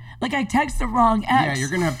liar. Like I text the wrong ex. Yeah, you're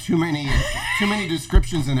gonna have too many too many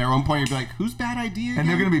descriptions in there. At one point, you'd be like, "Who's bad idea?" And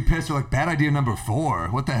they're gonna be pissed. They're like, "Bad idea number 4.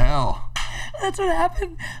 What the hell?" That's what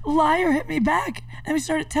happened. Liar hit me back, and we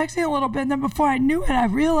started texting a little bit. And then before I knew it, I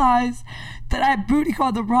realized that I booty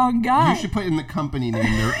called the wrong guy. You should put in the company name.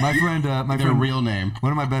 Their real name.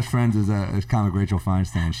 One of my best friends is comic Rachel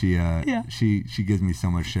Feinstein. She gives me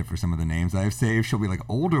so much shit for some of the names I have saved. She'll be like,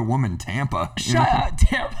 "Older woman Tampa." Shut up,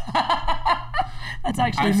 Tampa. That's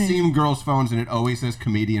actually I've me. seen girls' phones and it always says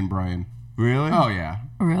comedian Brian. Really? Oh yeah.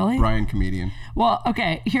 Really? Brian comedian. Well,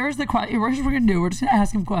 okay. Here's the question. Here's what we're gonna do. We're just gonna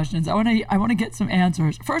ask him questions. I wanna get some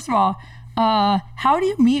answers. First of all, how do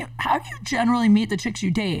you generally meet the chicks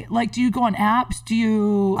you date? Like, do you go on apps?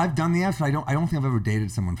 I've done the apps, but I don't think I've ever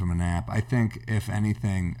dated someone from an app. I think if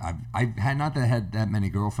anything, I've had that many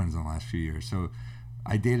girlfriends in the last few years. So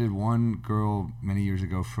I dated one girl many years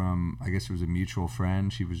ago from, I guess it was a mutual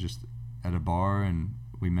friend. She was just at a bar and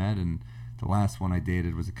we met, and the last one I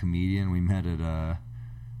dated was a comedian. We met at a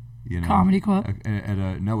comedy club.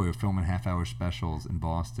 No, we were filming half-hour specials in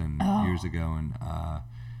Boston years ago, and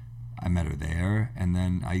I met her there, and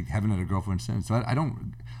then I haven't had a girlfriend since. So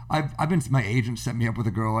my agent set me up with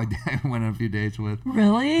a girl I went on a few dates with.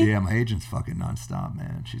 Really? Yeah, my agent's fucking nonstop,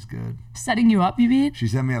 man. She's good. Setting you up, you mean? She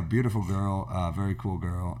set me up, beautiful girl, very cool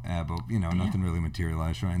girl, but nothing really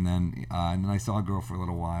materialized. Right? And then I saw a girl for a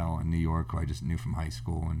little while in New York who I just knew from high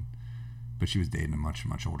school, but she was dating a much,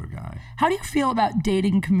 much older guy. How do you feel about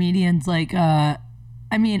dating comedians? Like,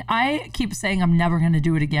 I keep saying I'm never going to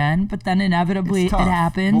do it again, but then inevitably it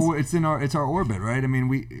happens. Well, it's our orbit, right? I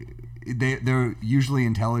mean, they're usually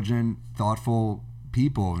intelligent, thoughtful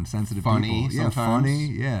people and sensitive funny people. Sometimes. Yeah, funny,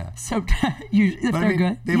 yeah. So if they're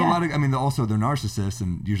good, they have a lot of. I mean, also they're narcissists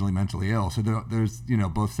and usually mentally ill. So there's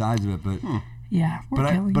both sides of it. But yeah,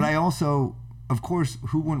 I also, of course,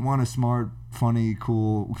 who wouldn't want a smart, funny,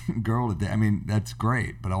 cool girl to date? I mean, that's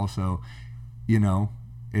great. But also,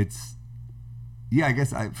 it's. Yeah, I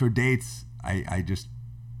guess for dates, I just,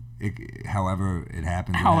 however it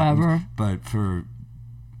happens. But for,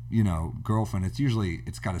 girlfriend,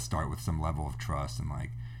 it's got to start with some level of trust, and like,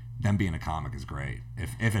 them being a comic is great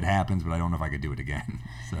if it happens, but I don't know if I could do it again.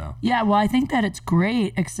 So. Yeah, well, I think that it's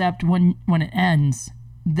great, except when it ends,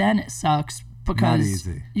 then it sucks because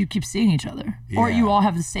you keep seeing each other, or you all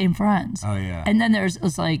have the same friends. Oh yeah. And then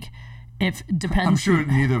it's like. Depends. I'm sure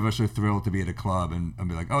neither of us are thrilled to be at a club and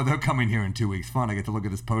be like, "Oh, they're coming here in 2 weeks. Fun! I get to look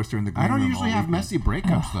at this poster in the green room." I don't usually have messy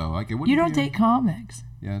breakups though. Like you don't date comics.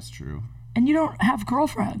 Yeah, that's true. And you don't have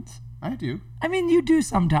girlfriends. I do. I mean, you do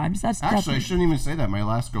sometimes. That's actually I shouldn't even say that. My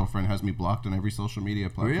last girlfriend has me blocked on every social media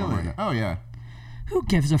platform. Really? Right now. Oh yeah. Who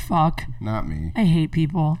gives a fuck? Not me. I hate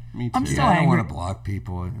people. Me too. I'm so angry. I don't want to block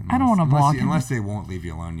people. I don't want to block them. Unless they won't leave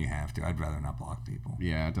you alone, you have to. I'd rather not block people.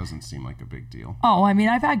 Yeah, it doesn't seem like a big deal. Oh, I mean,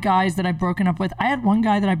 I've had guys that I've broken up with. I had one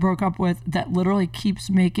guy that I broke up with that literally keeps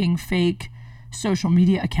making fake social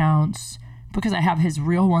media accounts because I have his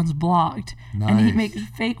real ones blocked. Nice. And he makes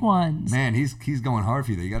fake ones. Man, he's going hard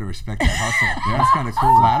for you, though. You got to respect that hustle. Yeah, that's kind of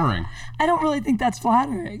cool. Flattering. I don't really think that's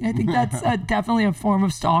flattering. I think that's definitely a form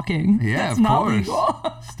of stalking. Yeah, that's of not course.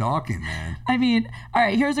 legal. Stalking, man. I mean, all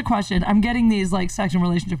right, here's a question. I'm getting these like sex and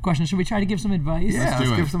relationship questions. Should we try to give some advice? Yeah,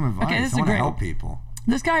 let's give some advice. Okay, this I want to help people.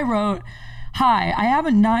 This guy wrote, "Hi, I have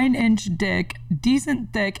a 9-inch dick,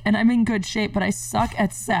 decent thick, and I'm in good shape, but I suck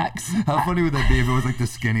at sex." How funny would that be if it was like the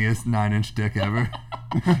skinniest 9-inch dick ever?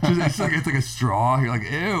 it's like a straw. You're like,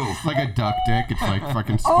 ew. It's like a duck dick. It's like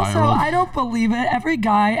fucking spiraled. Also, I don't believe it. Every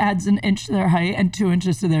guy adds an inch to their height and 2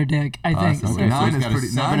 inches to their dick, I think. Okay, so 9 is pretty.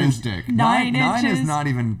 7-inch dick. 9 inches. 9 inches. is not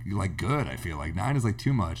even like good. I feel like 9 is like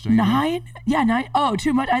too much. Don't 9? Yeah, 9. Oh,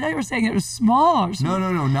 too much. I thought you were saying it was small. Or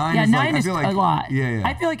no. 9 yeah, is 9 like, is I feel like, a lot. Yeah.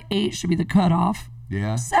 I feel like 8 should be the cutoff.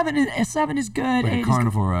 Yeah. 7 is good. Like 8 a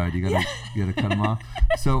carnival ride. You gotta cut them off.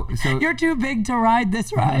 So you're too big to ride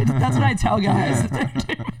this ride. That's what I tell guys.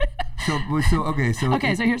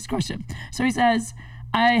 Okay, so here's the question. So he says,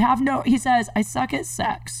 he says, I suck at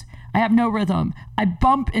sex. I have no rhythm. I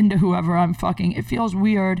bump into whoever I'm fucking. It feels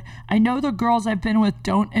weird. I know the girls I've been with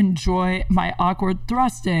don't enjoy my awkward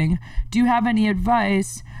thrusting. Do you have any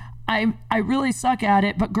advice? I really suck at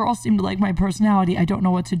it, but girls seem to like my personality. I don't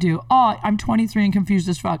know what to do. Oh, I'm 23 and confused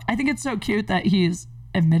as fuck. I think it's so cute that he's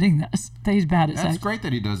admitting this, that he's bad at sex. That's great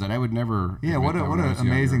that he does that. I would never. Yeah, what an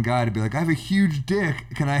amazing guy to be like, I have a huge dick.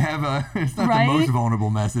 Can I have a... It's not the most vulnerable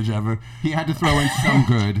message ever. He had to throw in some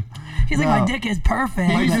good. He's like, my dick is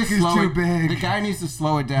perfect. My dick is too big. The guy needs to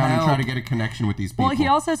slow it down and try to get a connection with these people. Well, he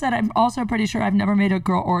also said, I'm also pretty sure I've never made a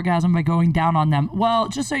girl orgasm by going down on them. Well,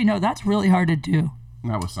 just so you know, that's really hard to do.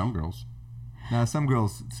 Not with some girls. No, some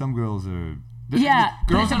girls are... Yeah,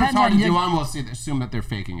 girls that it's hard to do on will assume that they're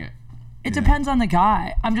faking it. It depends on the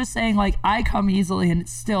guy. I'm just saying, like, I come easily, and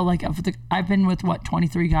it's still like I've been with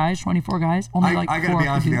 23 guys, 24 guys. Only I gotta be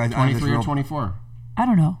honest with you guys. 23 or 24. I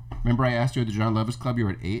don't know. Remember, I asked you at the John Levis Club. You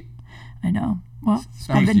were at 8. I know. Well,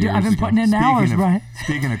 I've been putting in hours, right?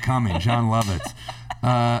 Speaking of coming, John Lovitz.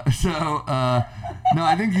 No,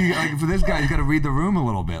 I think for this guy, you got to read the room a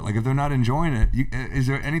little bit. Like, if they're not enjoying it, is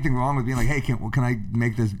there anything wrong with being like, hey, can I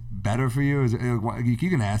make this better for you? You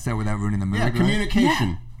can ask that without ruining the mood. Yeah,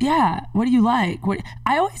 communication. Yeah. What do you like?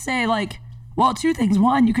 I always say, like, well, 2 things.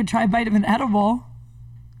 1, you could try a bite of an edible.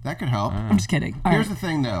 That could help. I'm just kidding. Here's the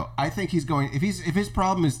thing, though. I think he's going. If his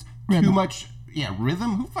problem is too much. Yeah,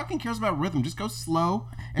 rhythm. Who fucking cares about rhythm? Just go slow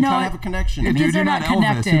and try to have a connection. It means Dude, you're not Elvis.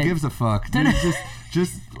 connected. Who gives a fuck? Dude,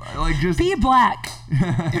 just be black.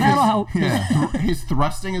 That'll help. Yeah. His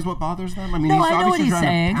thrusting is what bothers them. I mean, No, he's I know obviously what he's trying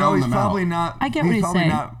saying. to No, pound he's them probably out. not. I get what he's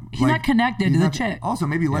saying. He's not connected to the chick. Also,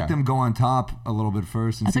 maybe let them go on top a little bit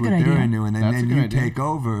first and That's see a what good they're idea. into, and then you take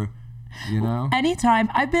over. You know. Anytime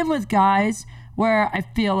I've been with guys where I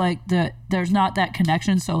feel like there's not that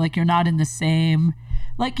connection, so like you're not in the same.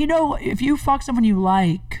 Like, you know, if you fuck someone you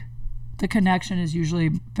like, the connection is usually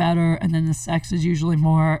better, and then the sex is usually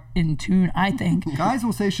more in tune, I think. Guys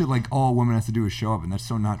will say shit like, all a woman has to do is show up, and that's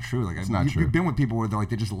so not true. Like, it's not true. You've been with people where they're like,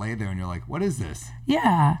 they just lay there, and you're like, what is this?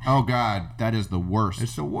 Yeah. Oh, God, that is the worst.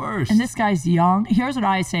 It's the worst. And this guy's young. Here's what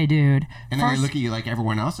I say, dude. And then they look at you like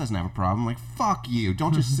everyone else doesn't have a problem. Like, fuck you.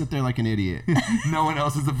 Don't just sit there like an idiot. No one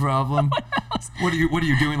else is the problem. What are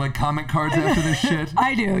you doing, like comment cards after this shit?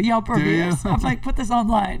 I do. Yelp reviews. I'm like, put this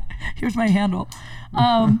online. Here's my handle.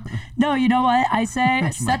 No, you know what? I say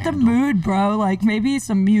set the mood, bro. Like, maybe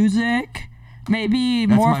some music, maybe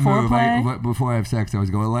That's more my foreplay. move. Before I have sex, I always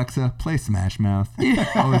go, Alexa, play Smash Mouth.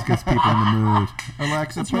 Always gets people in the mood.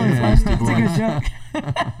 Alexa, That's play really Feisty funny. That's a Boy.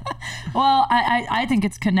 good joke. Well, I think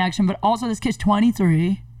it's connection, but also this kid's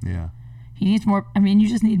 23. Yeah. He needs more. I mean, you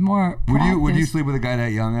just need more practice. Would you sleep with a guy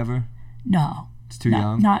that young ever? No. It's too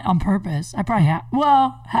young? Not on purpose. I probably have.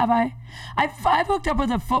 Well, have I? I've hooked up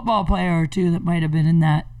with a football player or two that might have been in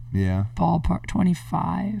that ballpark.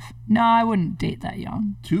 25. No, I wouldn't date that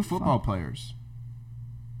young. 2 football players.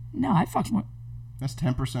 No, I fucked more. That's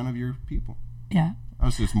 10% of your people. Yeah. Oh,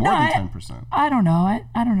 so it's more than 10%. I don't know.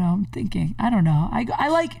 I don't know. I'm thinking. I don't know. I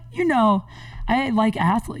like, I like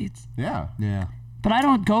athletes. Yeah. Yeah. But I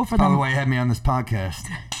don't go for By them. the way, you had me on this podcast.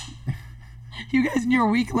 You guys and your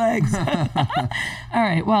weak legs. All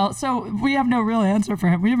right. Well, so we have no real answer for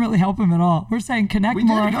him. We didn't really help him at all. We're saying connect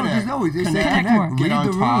more. We just Connect more. Read Get on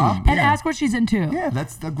the top. room. And ask what she's into. Yeah,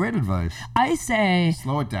 that's the great advice. I say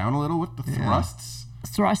Slow it down a little with the thrusts.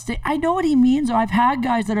 thrusting. I know what he means. Though. I've had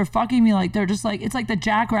guys that are fucking me like they're just like, it's like the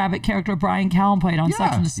Jackrabbit character Brian Callen played on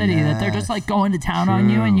Sex and the City, that they're just like going to town on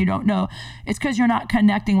you and you don't know. It's because you're not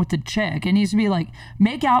connecting with the chick. It needs to be like,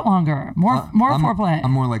 make out longer, more foreplay.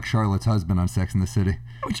 I'm more like Charlotte's husband on Sex and the City.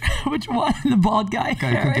 Which one? The bald guy?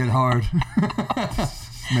 Guy could get hard.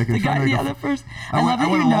 The first. I love that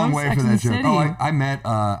went you a know long way Sex for and that the joke. City. Oh, I met,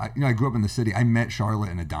 I grew up in the city. I met Charlotte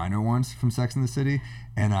in a diner once from Sex and the City,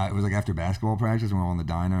 and it was like after basketball practice, and we were all in the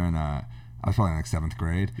diner, and I was probably in like 7th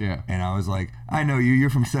grade. Yeah. And I was like, I know you. You're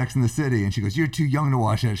from Sex and the City. And she goes, you're too young to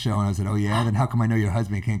watch that show. And I said, oh yeah. Then how come I know your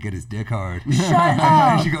husband can't get his dick hard? Shut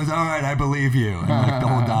up. And she goes, all right, I believe you. And like the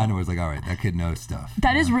whole diner was like, all right, that kid knows stuff.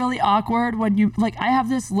 That is really awkward when you like. I have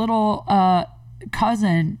this little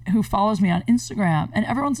cousin who follows me on Instagram, and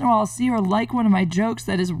every once in a while I'll see her like one of my jokes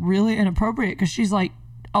that is really inappropriate because she's like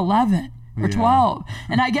 11 or 12,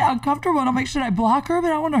 and I get uncomfortable and I'm like, should I block her?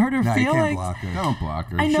 But I want to hurt her No, you feelings. can't block her. Don't block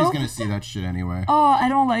her. I She's know. going to see that shit anyway. Oh, I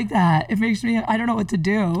don't like that. It makes me. I don't know what to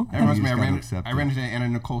do. That reminds You me, just gotta accept I ran into Anna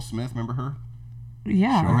Nicole Smith. Remember her?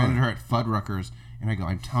 Yeah. I ran into her at Fuddruckers, and I go,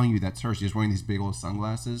 I'm telling you that's her. She's wearing these big old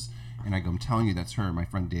sunglasses, and I go, I'm telling you that's her. My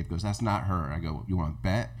friend Dave goes, that's not her. I go, you want to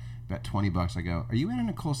bet? Bet $20. I go, are you Anna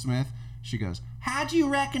Nicole Smith? She goes, how'd you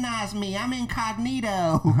recognize me? I'm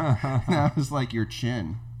incognito. And I was like, your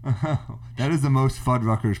chin. That is the most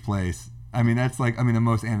Fuddruckers place. I mean, that's like, the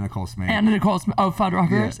most Anna Nicole Smith. Anna Nicole Smith. Oh,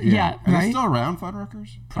 Fuddruckers. Yeah, Are right. they still around,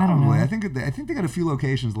 Fuddruckers? I don't know. Probably. I think they got a few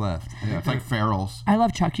locations left. Yeah, it's like Farrell's. I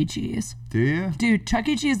love Chuck E. Cheese. Do you? Dude, Chuck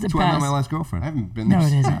E. Cheese is the That's why I met best. my last girlfriend. I haven't been there. No,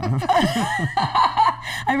 it isn't.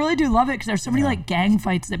 I really do love it because there's so many like gang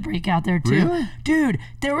fights that break out there too. Really? Dude,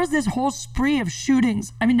 there was this whole spree of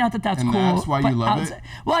shootings. I mean, not that that's And cool. that's why you but love it?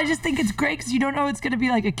 Well, I just think it's great because you don't know it's going to be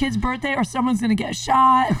like a kid's birthday or someone's going to get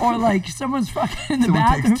shot or like someone's fucking in the Someone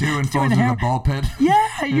bathroom. takes 2 and doing falls into hair- the ball pit.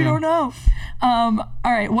 Yeah, you don't know. All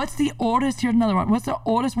right, what's the oldest? Here's another one. What's the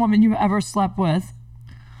oldest woman you've ever slept with?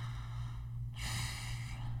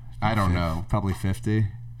 I don't know. Probably 50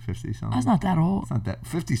 something. That's not that old. It's not that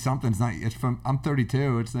 50 something's not. It's from. I'm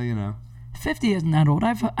 32. It's 50 isn't that old.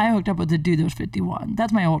 I hooked up with a dude that was 51.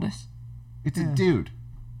 That's my oldest. It's a dude.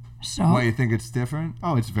 So. Why, you think it's different?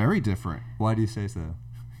 Oh, it's very different. Why do you say so?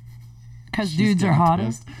 Because dudes are hotter.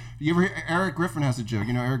 You ever hear, Eric Griffin has a joke.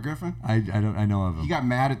 You know Eric Griffin? I know of him. He got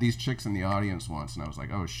mad at these chicks in the audience once, and I was like,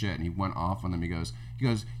 oh shit. And he went off on them. He goes,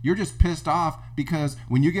 you're just pissed off because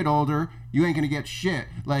when you get older, you ain't gonna get shit.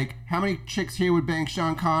 Like, how many chicks here would bang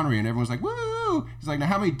Sean Connery? And everyone's like, woo! He's like, now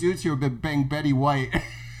how many dudes here would bang Betty White?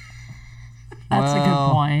 That's a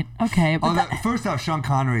good point. Okay, but first off, Sean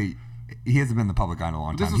Connery, he hasn't been in the public eye in a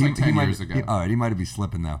long time. This was like 10 years ago. All right, he might be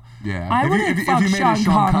slipping though. Yeah. I wouldn't fuck if you made Sean a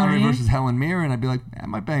Sean Connery Connery versus Helen Mirren, I'd be like, I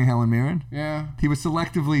might bang Helen Mirren. Yeah. He was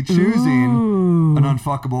selectively choosing an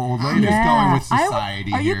unfuckable old lady. Just going with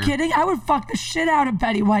society. Are you kidding? I would fuck the shit out of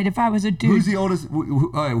Betty White if I was a dude. Who's the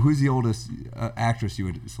oldest actress you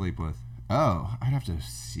would sleep with? Oh, I'd have to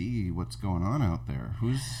see what's going on out there.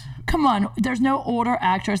 Come on, there's no older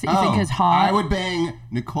actress that you think is hot. I would bang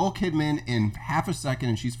Nicole Kidman in half a second,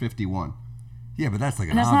 and she's 51. Yeah, but that's like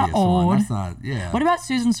an That's obvious not old. one. That's not. Yeah. What about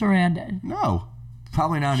Susan Sarandon? No.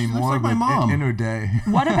 Probably not She looks anymore. like my but mom. in her day.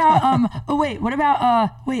 What about what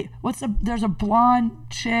about there's a blonde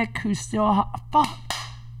chick who's still hot. Fuck.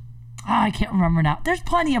 I can't remember now. There's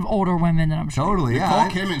plenty of older women that I'm sure. Totally, yeah.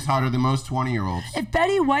 Nicole Kidman's hotter than most 20-year-olds. If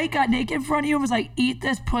Betty White got naked in front of you and was like, "Eat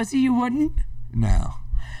this pussy," you wouldn't. No.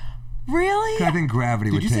 Really? I think gravity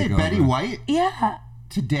would take over. Did you say Betty White? Yeah.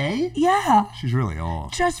 Today? Yeah. She's really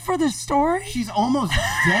old. Just for the story? She's almost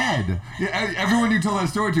dead. Yeah, everyone you tell that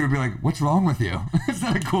story to would be like, "What's wrong with you?" It's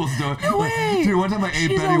not a cool story. No way. Dude, one time I ate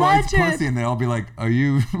She's Betty a White's legend. pussy, and they all be like, "Are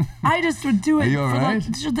you?" I just would do it. Are you for alright?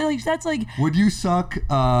 That's like. Would you suck?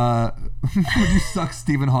 Would you suck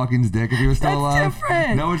Stephen Hawking's dick if he was still alive?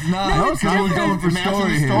 Different. No, it's not. No, it's because we're different. going for Matching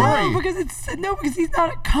story the here. story. No, because he's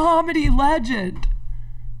not a comedy legend.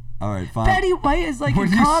 All right, fine. Betty White is like Would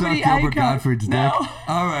a you comedy suck Gilbert icon. Gottfried's No. dick?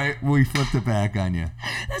 All right, we flipped it back on you.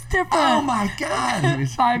 That's different. Oh my God!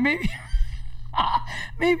 Fine,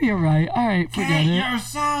 maybe you're right. All right, forget it. You're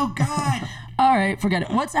so good. All right, forget it.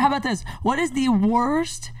 How about this? What is the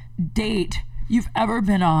worst date you've ever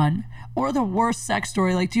been on, or the worst sex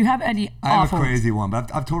story? Like, do you have any? I have awful a crazy one,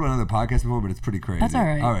 but I've told it on another podcast before, but it's pretty crazy. That's all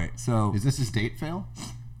right. All right, so Is this his date fail?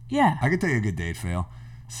 Yeah. I could tell you a good date fail.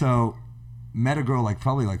 So, met a girl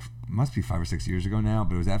probably must be 5 or 6 years ago now,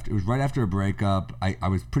 but it was right after a breakup. I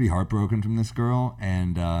was pretty heartbroken from this girl,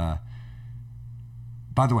 and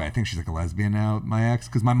by the way, I think she's like a lesbian now, my ex,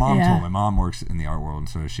 because my mom told me. My mom works in the art world, and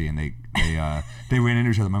so does she, and they ran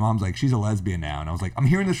into each other. My mom's like, she's a lesbian now, and I was like, I'm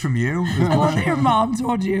hearing this from you? I love that your mom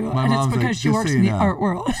told you, and it's because she works in the art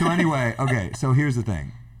world. So anyway, okay, so here's the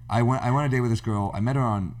thing. I went on a date with this girl. I met her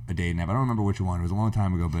on a dating app. I don't remember which one. It was a long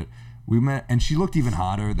time ago, but we met, and she looked even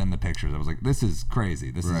hotter than the pictures. I was like, this is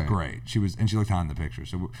crazy. This is great. She looked hot in the picture.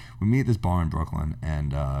 So we meet at this bar in Brooklyn,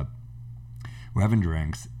 and we're having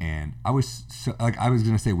drinks, and I was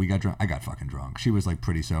gonna say we got drunk. I got fucking drunk. She was like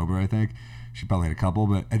pretty sober, I think. She probably had a couple,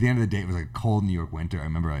 but at the end of the date, it was like cold New York winter. I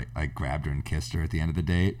remember I grabbed her and kissed her at the end of the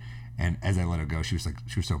date. And as I let her go, she was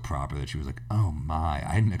so proper that she was like, "Oh my,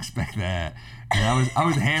 I didn't expect that." And I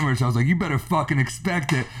was hammered, so I was like, "You better fucking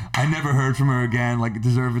expect it." I never heard from her again, like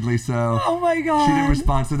deservedly so. Oh my God. She didn't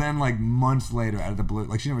respond. So then, like months later, out of the blue,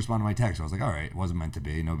 like she didn't respond to my text. So I was like, "All right, it wasn't meant to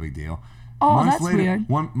be, no big deal." Oh, that's weird.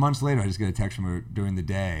 Months later, I just get a text from her during the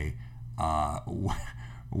day.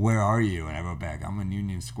 Where are you? And I wrote back, I'm in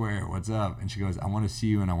Union Square. What's up? And she goes, I want to see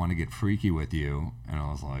you and I want to get freaky with you. And I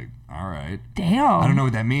was like, all right. Damn. I don't know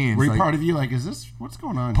what that means. Were you part of you like, what's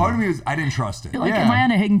going on? Part of me was, I didn't trust it. You're like, am I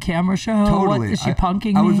on a hidden camera show? Totally. What, is she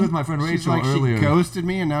punking me? I was with my friend Rachel earlier. She ghosted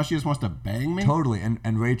me and now she just wants to bang me? Totally. And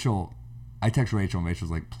Rachel, I text Rachel and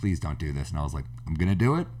Rachel's like, please don't do this. And I was like, I'm going to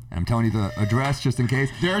do it. And I'm telling you the address just in case.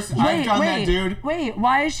 I've done that, dude. Wait,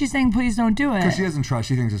 why is she saying please don't do it? Because she doesn't trust.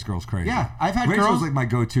 She thinks this girl's crazy. Yeah, I've had Rachel's girls. like my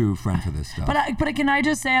go-to friend for this stuff. But can I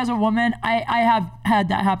just say, as a woman, I have had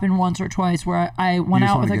that happen once or twice where I went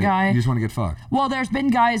out with a guy. You just want to get fucked. Well, there's been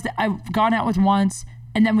guys that I've gone out with once,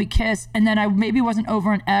 and then we kissed, and then I maybe wasn't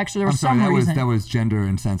over an ex, or there was some reason. That was gender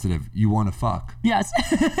insensitive. You want to fuck. Yes.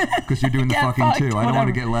 Because you're doing the fucking fucked, too. I don't want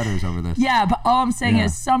whatever. to get letters over this. Yeah, but all I'm saying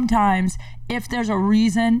is sometimes if there's a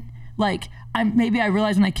reason, like maybe I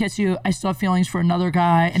realize when I kiss you, I still have feelings for another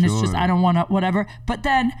guy, and it's just I don't want to whatever. But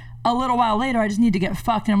then a little while later, I just need to get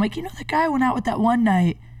fucked, and I'm like, the guy I went out with that one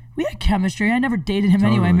night, we had chemistry. I never dated him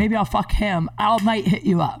anyway. Maybe I'll fuck him. I might hit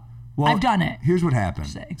you up. Well, I've done it. Here's what happened.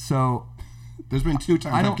 So there's been 2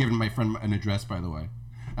 times I've given my friend an address, by the way.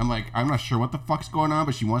 I'm like, I'm not sure what the fuck's going on,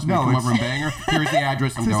 but she wants me to come over and bang her. Here's the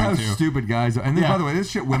address I'm going to. This is how stupid guys are. And then, by the way, this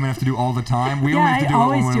shit women have to do all the time. We only have to do it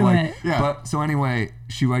when we're like... Yeah. But, so anyway,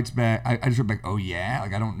 she writes back. I just wrote back, oh yeah,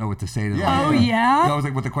 like I don't know what to say to yeah. Oh yeah. I was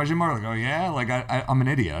like with the question mark, like oh yeah, like I'm an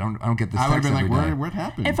idiot. I don't get this. I would have been like, what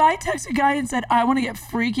happened? If I text a guy and said I want to get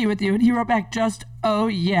freaky with you, and he wrote back just oh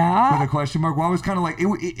yeah with a question mark, well I was kind of like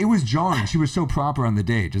it was jarring. She was so proper on the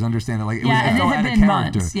date. Just understand that like it and was it had been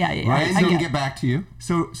months. Yeah. Right. And didn't get back to you.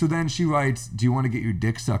 So then she writes, do you want to get your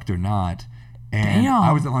dick sucked or not? And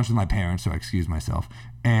I was at lunch with my parents, so I excused myself.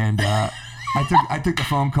 And I took the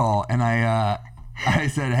phone call and I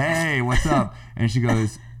said, hey, what's up? And she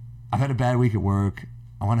goes, I've had a bad week at work.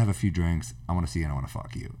 I want to have a few drinks. I want to see you and I want to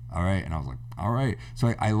fuck you. All right? And I was like, all right.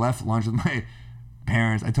 So I left lunch with my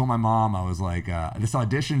parents. I told my mom, I was like, this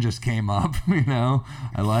audition just came up, you know?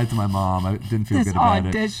 I lied to my mom. I didn't feel good about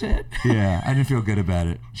it. This audition. Yeah, I didn't feel good about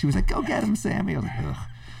it. She was like, go get him, Sammy. I was like, ugh.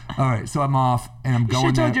 All right, so I'm off and I'm going. You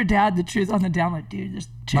should have told your dad the truth on the down, like, dude, this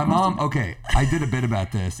chick. My mom, okay, I did a bit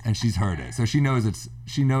about this and she's heard it, so she knows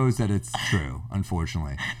that it's true,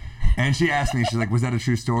 unfortunately. And she asked me, she's like, was that a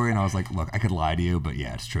true story? And I was like, look, I could lie to you, but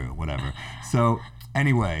yeah, it's true, whatever. So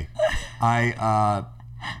anyway, I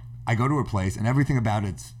go to her place and everything about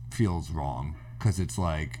it feels wrong because it's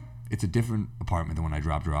like it's a different apartment than when I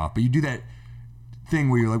dropped her off. But you do that thing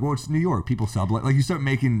where you're like, well, it's New York, people sublet, like you start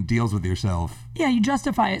making deals with yourself. Yeah, you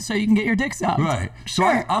justify it so you can get your dick sucked. Right.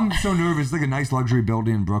 Sure. So I'm so nervous. It's like a nice luxury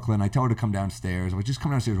building in Brooklyn. I tell her to come downstairs. I'm like, just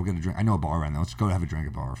come downstairs, we'll get a drink. I know a bar around there. Let's go have a drink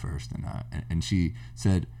at bar first. And she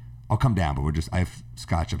said, I'll come down, but I have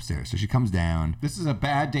scotch upstairs. So she comes down. This is a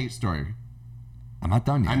bad date story. I'm not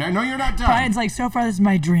done yet. I know you're not done. Brian's like, so far this is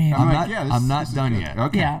my dream. I'm not done yet.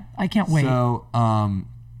 Okay. Yeah, I can't wait. So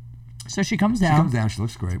she comes down. She comes down. She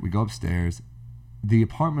looks great. We go upstairs. The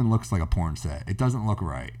apartment looks like a porn set. It doesn't look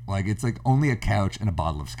right. Like it's like only a couch and a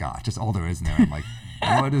bottle of scotch. That's all there is in there. I'm like,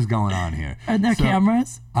 what is going on here? Are there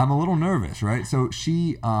cameras? I'm a little nervous, right? So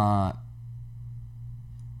she pours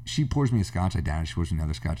me a scotch. I down it. She pours me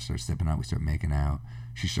another scotch. Starts sipping on it. We start making out.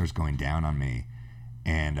 She starts going down on me.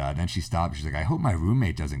 And then she stopped. She's like, I hope my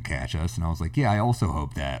roommate doesn't catch us. And I was like, yeah, I also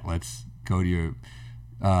hope that. Let's go to your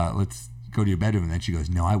bedroom. And then she goes,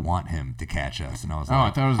 no, I want him to catch us. And I was like,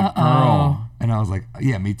 I thought it was a girl. And I was like,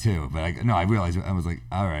 yeah, me too. But I realized, I was like,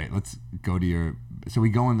 all right, let's go to your. So we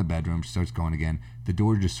go in the bedroom. She starts going again. The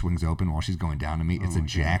door just swings open while she's going down to me. It's a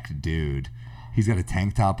jacked dude. He's got a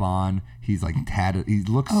tank top on. He's like tatted. He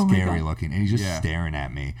looks scary looking, and he's just staring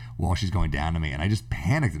at me while she's going down to me. And I just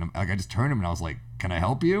panicked, and I just turned to him, and I was like, "Can I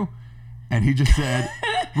help you?" And he just said,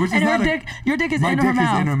 "Which is not your dick is in her mouth." My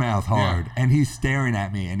dick is in her mouth hard, and he's staring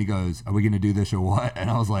at me, and he goes, "Are we gonna do this or what?" And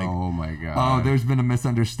I was like, "Oh my god! Oh, there's been a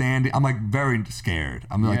misunderstanding." I'm like very scared.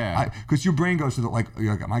 I'm like, because your brain goes to the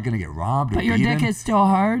you're like, "Am I gonna get robbed?" But your dick is still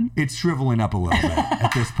hard. It's shriveling up a little bit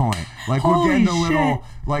at this point. Like we're getting a little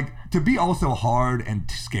like. To be also hard and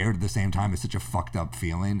scared at the same time is such a fucked up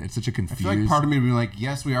feeling. It's such a confused. I feel like part of me would be like,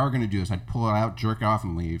 yes, we are going to do this. I'd pull it out, jerk off,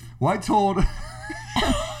 and leave. Well, I told a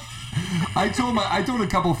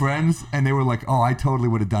couple friends, and they were like, "Oh, I totally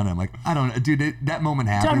would have done it." I'm like, I don't know, dude. That moment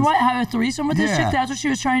happens. Done what? Have a threesome with this chick? That's what she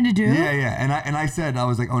was trying to do. Yeah. And I said, I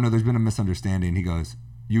was like, "Oh no, there's been a misunderstanding." He goes,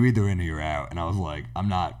 "You either in or you're out." And I was like, "I'm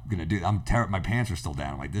not gonna do. My pants are still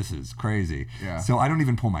down. I'm like, this is crazy." Yeah. So I don't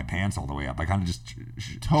even pull my pants all the way up. I kind of just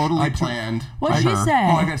totally planned. What'd she say?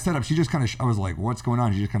 Oh, I got set up. She just kind of. I was like, "What's going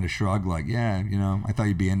on?" She just kind of shrugged, like, "Yeah, I thought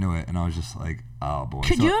you'd be into it." And I was just like, "Oh boy."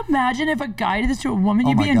 Could you imagine if a guy did this to a woman?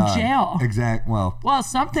 You'd be in jail. Exactly. Well,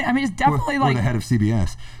 something. I mean, it's definitely we're the head of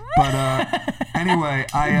CBS. But anyway,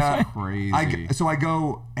 crazy. So I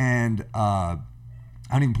go and.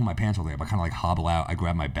 I don't even pull my pants all the way up. I kind of like hobble out. I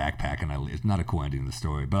grab my backpack and it's not a cool ending of the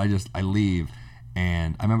story, but I leave.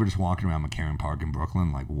 And I remember just walking around McCarran Park in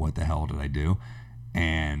Brooklyn, like, what the hell did I do?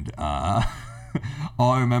 And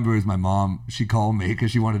all I remember is my mom, she called me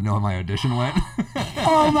because she wanted to know how my audition went.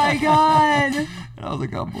 Oh my God. And I was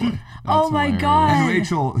like, oh boy. Oh my hilarious. God. And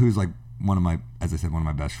Rachel, who's like one of my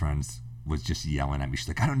best friends, was just yelling at me. She's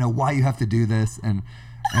like, I don't know why you have to do this. And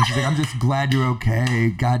she's like, I'm just glad you're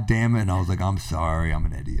okay. God damn it. And I was like, I'm sorry. I'm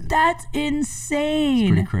an idiot. That's insane.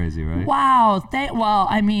 It's pretty crazy, right? Wow. Well,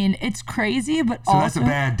 I mean, it's crazy, but so also. That's a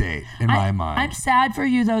bad date in my mind. I'm sad for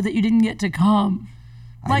you, though, that you didn't get to come.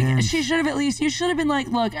 Like, she should have you should have been like,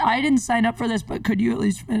 look, I didn't sign up for this, but could you at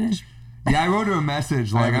least finish? Yeah, I wrote her a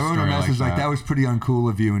message. Like, that was pretty uncool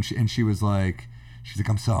of you. And she was like,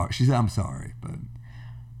 I'm sorry. She said, I'm sorry, but.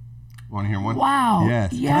 Want to hear one? Wow.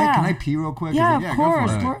 Yes. Yeah. Can I pee real quick? Yeah, of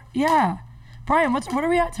course. Yeah. Brian, what are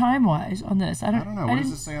we at time-wise on this? I don't know. What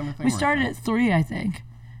does it say on the thing? We started at 3, I think.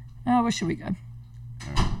 Oh, where should we go?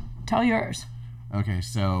 Right. Tell yours. Okay,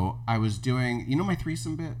 so I was doing, my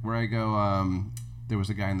threesome bit where I go, there was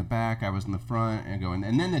a guy in the back, I was in the front, and going,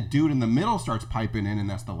 and then the dude in the middle starts piping in, and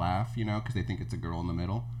that's the laugh, you know, because they think it's a girl in the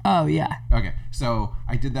middle. Oh yeah. Okay, so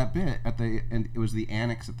I did that bit and it was the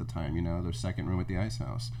annex at the time, you know, their second room at the Ice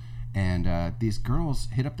House, and these girls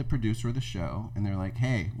hit up the producer of the show, and they're like,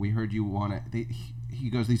 "Hey, we heard you want to." He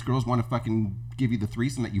goes, "These girls want to fucking give you the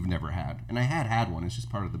threesome that you've never had," and I had one. It's just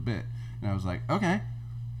part of the bit, and I was like, "Okay."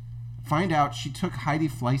 Find out she took Heidi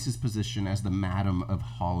Fleiss's position as the Madam of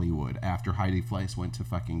Hollywood after Heidi Fleiss went to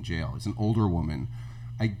fucking jail. It's an older woman.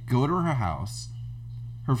 I go to her house.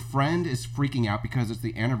 Her friend is freaking out because it's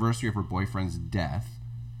the anniversary of her boyfriend's death.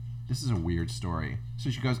 This is a weird story. So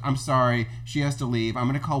she goes, "I'm sorry. She has to leave. I'm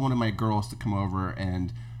going to call one of my girls to come over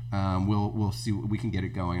and we'll see what we can get it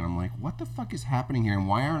going." And I'm like, what the fuck is happening here? And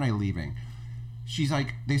why aren't I leaving? She's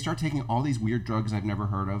like, they start taking all these weird drugs I've never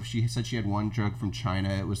heard of. She said she had one drug from China.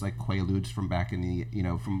 It was like Quaaludes from back in the, you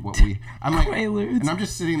know, from what we... I'm like, Quaaludes. And I'm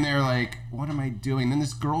just sitting there like, what am I doing? Then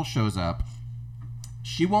this girl shows up.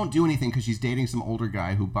 She won't do anything because she's dating some older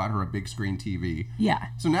guy who bought her a big screen TV. Yeah.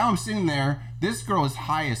 So now I'm sitting there. This girl is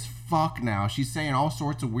high as fuck now. She's saying all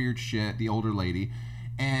sorts of weird shit, the older lady.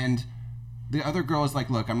 And the other girl is like,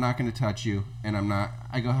 "Look, I'm not going to touch you." And I'm not...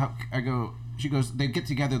 She goes, they get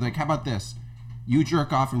together. They're like, "How about this? You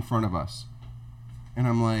jerk off in front of us." And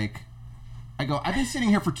I'm like, I've been sitting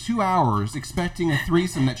here for 2 hours expecting a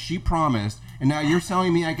threesome that she promised, and now you're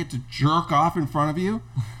telling me I get to jerk off in front of you?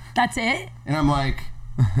 That's it? And I'm like,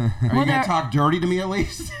 are you going to talk dirty to me at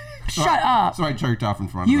least? Shut up. So I jerked off in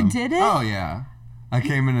front of them. You did it? Oh, yeah. I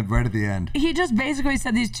came in right at the end. He just basically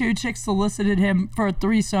said these two chicks solicited him for a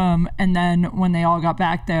threesome, and then when they all got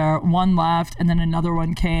back there, one left, and then another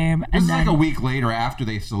one came. This is like a week later after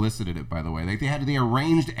they solicited it, by the way. They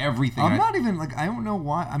arranged everything. I'm not even, like, I don't know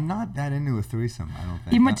why. I'm not that into a threesome, I don't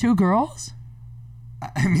think. Even with two girls?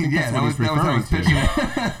 I mean, yeah, that was how I was pitching it.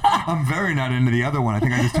 I'm very not into the other one. I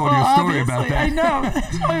think I just told you a story about that. I know.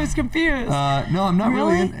 That's why I was confused. No, I'm not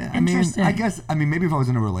really. Interesting. I guess, maybe if I was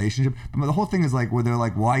in a relationship, but the whole thing is like, where they're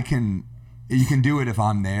like, why can you can do it if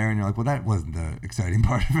I'm there, and you're like, well, that wasn't the exciting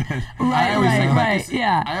part of it. Right,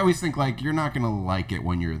 yeah. I always think like you're not gonna like it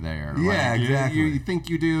when you're there. Yeah, like, exactly. You think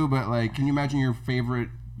you do, but like, can you imagine your favorite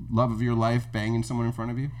love of your life banging someone in front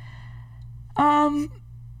of you?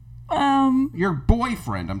 Your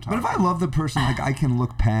boyfriend, I'm talking. But if I love the person, like I can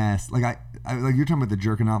look past, like I like you're talking about the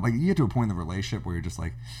jerking off. Like you get to a point in the relationship where you're just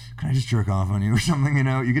like, can I just jerk off on you or something? You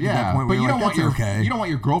know, you get to that point where you're like, that's okay. You don't want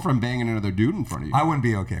your girlfriend banging another dude in front of you. I wouldn't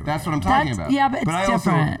be okay with That's that. what I'm talking about. Yeah, but it's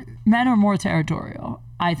different. Men are more territorial,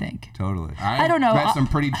 I think. Totally. I don't know. Met some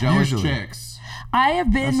pretty jealous chicks. I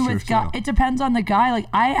have been with guys. It depends on the guy. Like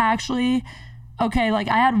I actually, like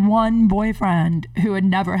I had one boyfriend who had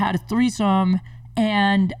never had a threesome.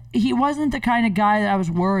 And he wasn't the kind of guy that I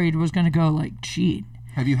was worried was going to go like cheat.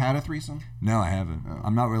 Have you had a threesome? No, I haven't.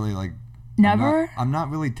 I'm not really like. Never? I'm not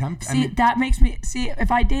really tempted. See, that makes me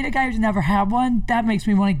if I date a guy who's never had one, that makes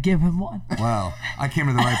me want to give him one. Wow, I came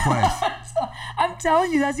to the right place. I'm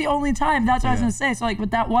telling you, that's the only time. That's what I was gonna say. So like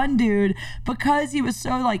with that one dude, because he was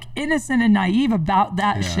so like innocent and naive about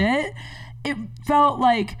that shit, it felt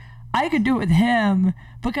like I could do it with him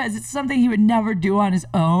because it's something he would never do on his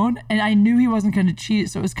own, and I knew he wasn't going to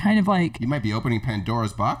cheat, so it was kind of like... You might be opening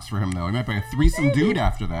Pandora's box for him, though. He might be a threesome dude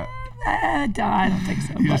after that. I don't think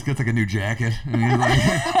so. He just gets like a new jacket and he's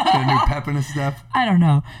like got a new pep in his stuff. I don't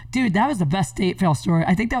know. Dude, that was the best date fail story.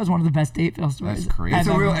 I think that was one of the best date fail stories. That's crazy. It's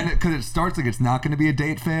a real, and because it starts like it's not going to be a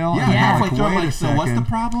date fail. Yeah, halfway through, I'm like, so what's the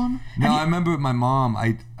problem? No, I remember my mom,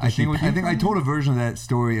 I think I told a version of that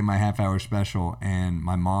story in my half-hour special, and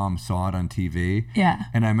my mom saw it on TV. Yeah.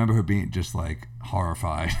 And I remember her being just like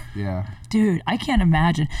horrified. Yeah. Dude, I can't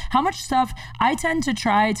imagine how much stuff. I tend to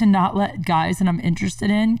try to not let guys that I'm interested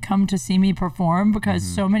in come to see me perform because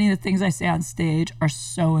so many of the things I say on stage are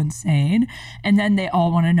so insane, and then they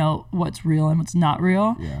all want to know what's real and what's not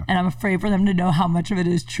real. Yeah. And I'm afraid for them to know how much of it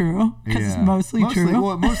is true because it's mostly true.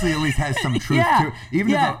 Well, mostly at least has some truth to it.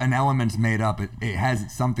 Even if an element's made up, it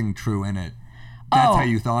has something true in it. That's how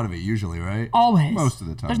you thought of it usually, right? Always. Most of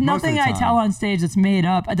the time. There's nothing I tell on stage that's made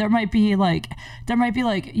up. There might be like,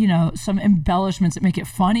 you know, some embellishments that make it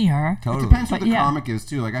funnier. Totally. It depends what the comic is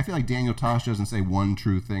too. Like I feel like Daniel Tosh doesn't say one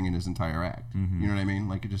true thing in his entire act. You know what I mean?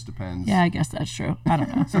 Like it just depends. Yeah, I guess that's true. I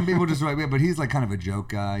don't know. Some people just but he's like kind of a joke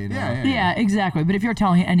guy, you know? Yeah, exactly. But if you're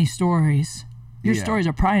telling any stories, your stories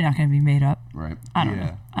are probably not going to be made up. Right. I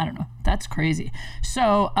don't know. That's crazy.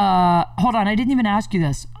 So, hold on. I didn't even ask you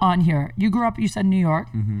this on here. You grew up, you said, in New York.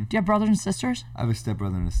 Do you have brothers and sisters? I have a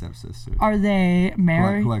stepbrother and a stepsister. Are they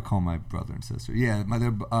married? Who I call my brother and sister. Yeah,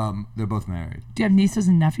 they're both married. Do you have nieces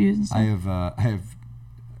and nephews and stuff? I have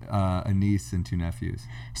a niece and 2 nephews.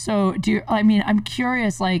 So I'm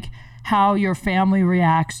curious, like, how your family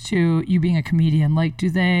reacts to you being a comedian. Like,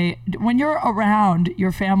 when you're around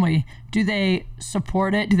your family, do they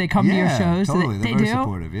support it? Do they come to your shows? Totally. They're very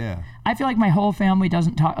supportive, yeah. I feel like my whole family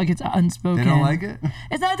doesn't talk, like, it's unspoken. They don't like it?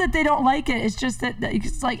 It's not that they don't like it. It's just that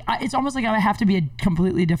it's like, it's almost like I have to be a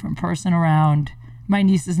completely different person around my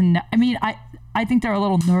nieces. And I think they're a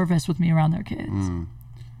little nervous with me around their kids.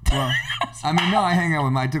 Well, I hang out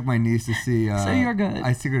with I took my niece to see. So you're good.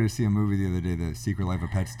 I took her to see a movie the other day, The Secret Life of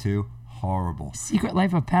Pets 2. Horrible. Secret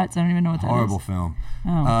Life of Pets? I don't even know what that is. Horrible film.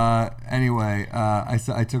 Oh. Anyway,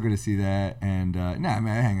 I took her to see that, and I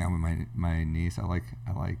hang out with my niece. I like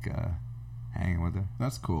hanging with her.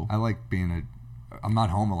 That's cool. I like I'm not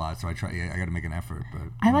home a lot, so I got to make an effort. But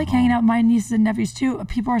I like hanging out with my nieces and nephews too.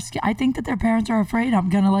 People are scared. I think that their parents are afraid I'm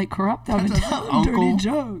gonna like corrupt them and tell them dirty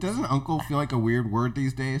jokes. Doesn't uncle feel like a weird word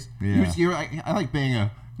these days? Yeah. I like being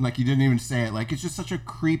like you didn't even say it. Like it's just such a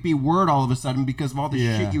creepy word all of a sudden because of all the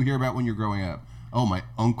shit you hear about when you're growing up. Oh, my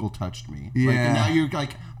uncle touched me. Yeah. Like, and now you're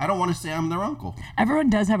like, I don't want to say I'm their uncle. Everyone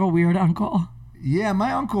does have a weird uncle. Yeah,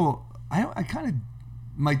 my uncle. I kind of.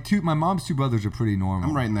 My mom's 2 brothers are pretty normal.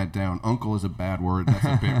 I'm writing that down. Uncle is a bad word. That's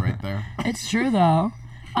a bit right there. It's true though.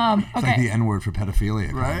 Okay. It's like the N-word for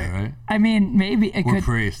pedophilia, right? I mean, maybe it or could.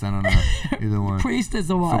 priest. I don't know. Either one. Priest is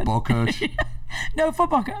the one. Football coach. No,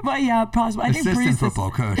 football coach. But yeah, possibly. I think assistant priest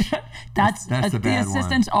football coach. That's the bad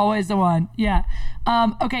assistant's always the one. Yeah.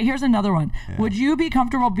 Okay. Here's another one. Yeah. Would you be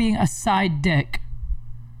comfortable being a side dick?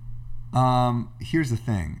 Here's the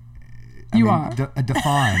thing.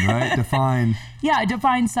 Define, right? Define. Yeah,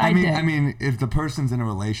 define side dick. I mean, if the person's in a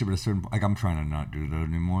relationship at a certain, like, I'm trying to not do that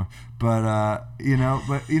anymore, but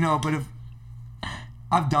if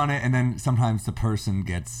I've done it, and then sometimes the person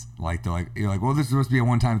gets like, you're like, well, this is supposed to be a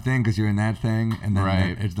one-time thing because you're in that thing, and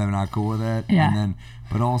then they're not cool with that. Yeah. And then,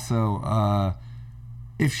 but also,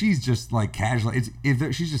 if she's just like casually,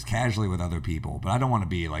 she's just casually with other people, but I don't want to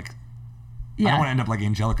be like. Yeah. I don't want to end up like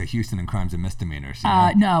Angelica Houston in Crimes and Misdemeanors.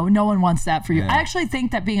 No one wants that for you. Yeah. I actually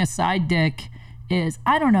think that being a side dick is,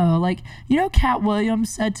 I don't know, like, Cat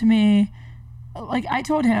Williams said to me, like, I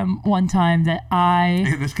told him one time that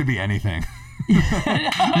This could be anything. You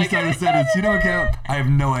started a sentence. Cat, I have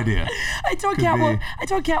no idea. I told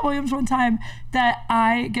Cat Williams one time that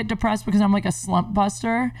I get depressed because I'm like a slump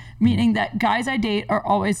buster, meaning that guys I date are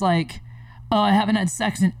always like, oh, I haven't had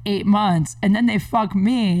sex in 8 months. And then they fuck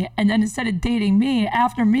me. And then instead of dating me,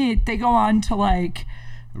 after me, they go on to like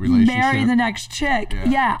marry the next chick.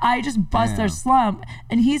 Yeah, I just bust their slump.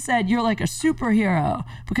 And he said, you're like a superhero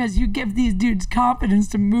because you give these dudes confidence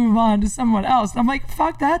to move on to someone else. And I'm like,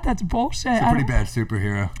 fuck that. That's bullshit. It's a pretty bad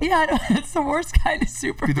superhero. Yeah, it's the worst kind of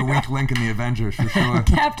superhero. Be the weak link in the Avengers for sure.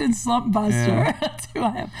 Captain Slumpbuster. Yeah. That's who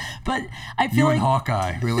I am. But I feel like and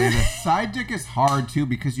Hawkeye, really. Side dick is hard too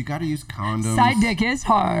because you got to use condoms. Side dick is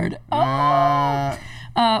hard. Why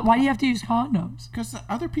do you have to use condoms? Because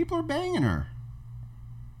other people are banging her.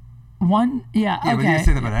 Yeah, okay. But you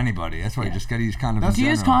say that about anybody. That's why you just got to use condoms. Do you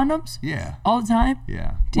use condoms? Yeah. All the time?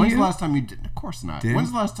 Yeah. When's the last time you did? Of course not.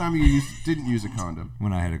 When's the last time you didn't use a condom?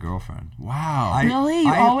 When I had a girlfriend. Wow. Really?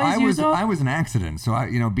 You always use them? I was an accident. So,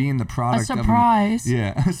 being the product of... A surprise.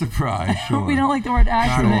 A surprise, sure. We don't like the word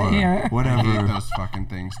accident here. Whatever. I hate those fucking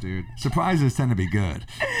things, dude. Surprises tend to be good.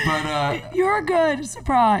 But you're a good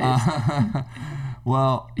surprise.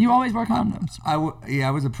 Well, you always wear condoms. I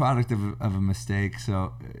was a product of a mistake,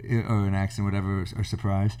 or an accident, whatever, or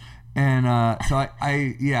surprise, and so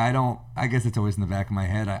I don't. I guess it's always in the back of my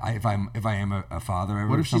head. If I am a father, ever,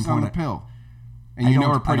 what if she's on the pill, and you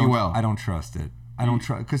know her pretty well? I don't trust it. I don't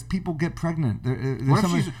trust because people get pregnant. What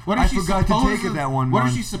if I forgot to take it that one month.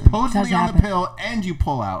 What if she's supposedly on the pill and you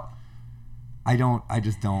pull out? I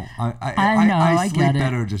just don't. I sleep get it.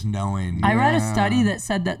 better just knowing. I read a study that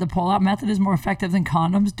said that the pull-out method is more effective than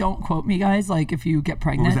condoms. Don't quote me, guys. Like, if you get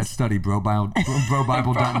pregnant. What was that study?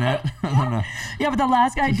 Brobible.net? I don't know. Yeah, but the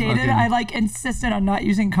last guy I dated, I insisted on not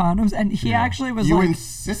using condoms, and he actually was You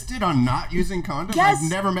insisted on not using condoms? Yes.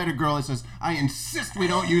 I've never met a girl that says, I insist we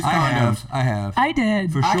don't use condoms. I have. I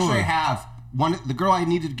did. For sure. Actually, I have. The girl I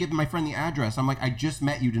needed to give my friend the address, I'm like, I just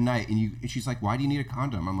met you tonight, and she's like, why do you need a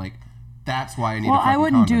condom? I'm like, that's why I need a fucking I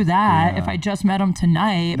wouldn't condom. do that if I just met him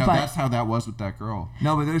tonight. No, but that's how that was with that girl.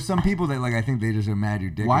 No, but there's some people that I think they just are mad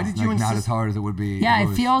your dick. Why is did you insist? Not as hard as it would be. Yeah,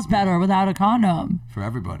 it feels better without a condom. For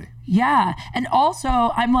everybody. Yeah, and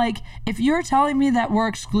also I'm like, if you're telling me that we're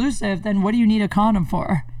exclusive, then what do you need a condom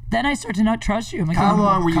for? then I start to not trust you. I'm like, how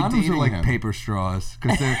long were you Condoms dating are like him? paper straws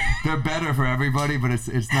because they're better for everybody, but it's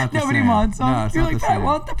not the Nobody same. wants them. No, it's You're not like, the I same.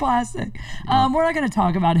 want the plastic. We're not going to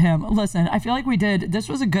talk about him. Listen, I feel like we did. This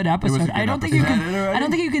was a good episode. good I don't think episode. you Is that it can. already? I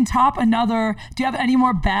don't think you can top another. Do you have any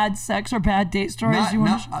more bad sex or bad date stories you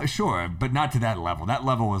want to? Sure, but not to that level. That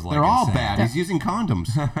level was like They're all insane. bad. He's using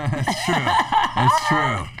condoms. That's true. That's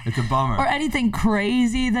true. It's a bummer. Or anything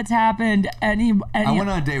crazy that's happened? I went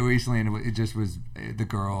on a date recently, and it just was the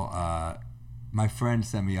girl. My friend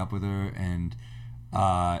set me up with her, and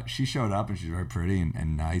she showed up, and she's very pretty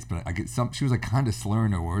and nice. But she was like kind of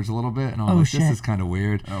slurring her words a little bit, and I was like, "This is kind of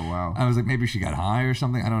weird." Oh wow. I was like, maybe she got high or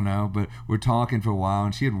something. I don't know. But we're talking for a while,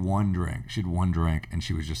 and she had one drink. And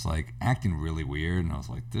she was just like acting really weird. And I was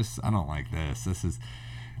like, I don't like this. This is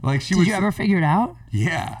like Did you ever figure it out?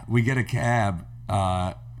 Yeah, we get a cab,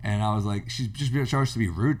 and I was like, she's just starts to be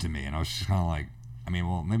rude to me, and I was just kind of like, I mean,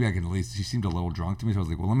 well, maybe I can at least. She seemed a little drunk to me, so I was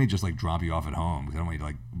like, well, let me just like drop you off at home because I don't want you to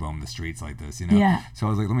like roam the streets like this, you know? Yeah. So I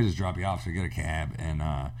was like, let me just drop you off. So I get a cab, and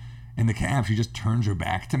in the cab, she just turns her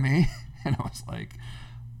back to me, and I was like,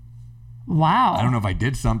 wow. I don't know if I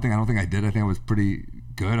did something. I don't think I did. I think I was pretty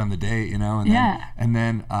good on the date, you know? And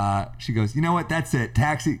then she goes, you know what? That's it.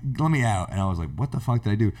 Taxi, let me out. And I was like, what the fuck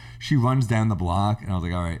did I do? She runs down the block, and I was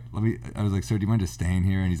like, all right, I was like, sir, do you mind just staying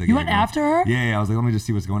here? And he's like, you went after her? Yeah. I was like, let me just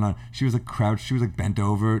see what's going on. She was like crouched. She was like bent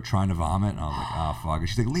over trying to vomit. And I was like, oh, fuck. And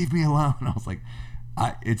she's like, leave me alone. And I was like,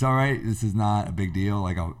 it's all right. This is not a big deal.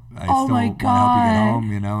 Like, I still want to help you get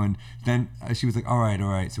home, you know? And then she was like, all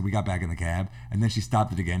right. So we got back in the cab, and then she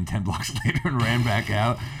stopped it again 10 blocks later and ran back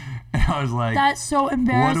out. And I was like, that's so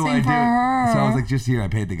embarrassing what do I for do? her. So I was like, just here. I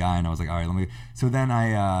paid the guy, and I was like, all right, let me. So then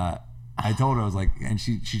I told her, I was like, and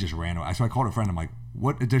she just ran away. So I called her friend. I'm like,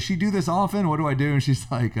 what? Does she do this often? What do I do? And she's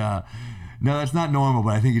like, no, that's not normal,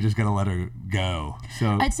 but I think you just got to let her go.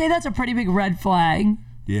 So I'd say that's a pretty big red flag.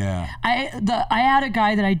 Yeah. I had a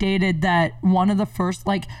guy that I dated that one of the first,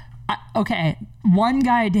 one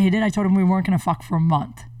guy I dated, I told him we weren't going to fuck for a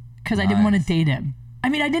month because I didn't want to date him. I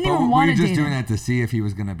mean, I didn't even want to date him. Were you just doing that to see if he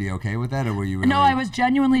was going to be okay with that, or were you really... No, I was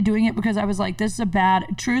genuinely doing it because I was like, this is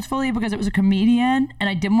truthfully, because it was a comedian, and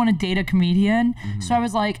I didn't want to date a comedian. Mm-hmm. So I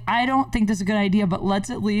was like, I don't think this is a good idea, but let's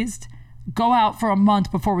at least go out for a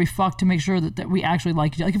month before we fuck to make sure that we actually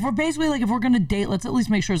like each other. Like, if we're going to date, let's at least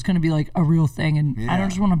make sure it's going to be like a real thing, and I don't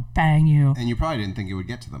just want to bang you. And you probably didn't think it would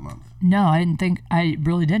get to the month. No, I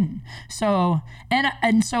really didn't. So,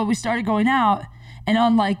 and so we started going out. And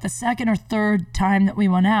on like the second or third time that we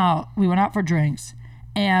went out for drinks,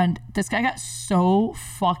 and this guy got so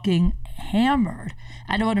fucking hammered.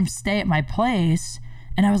 I had to let him stay at my place,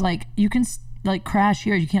 and I was like, you can like crash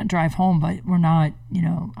here, you can't drive home, but we're not, you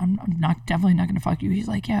know, I'm definitely not gonna fuck you. He's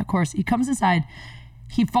like, yeah, of course. He comes inside,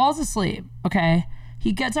 he falls asleep, okay?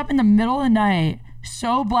 He gets up in the middle of the night,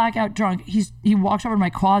 so blackout drunk, he walks over to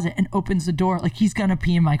my closet and opens the door like he's gonna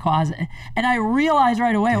pee in my closet. And I realized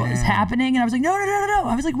right away what was happening, and I was like, no.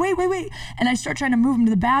 I was like, wait. And I start trying to move him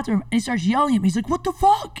to the bathroom, and he starts yelling at me. He's like, what the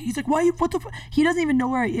fuck? He's like, what the fuck? He doesn't even know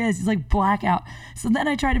where he is. He's like blackout. So then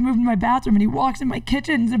I try to move him to my bathroom, and he walks in my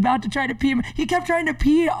kitchen and is about to try to pee. He kept trying to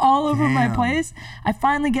pee all over my place. I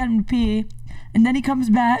finally get him to pee, and then he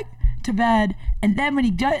comes back to bed, and then when he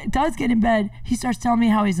does get in bed, he starts telling me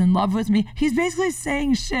how he's in love with me. He's basically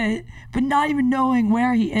saying shit, but not even knowing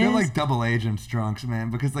where he is. They're like double agents, drunks, man,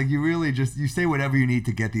 because like you really just you say whatever you need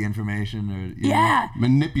to get the information, or you know.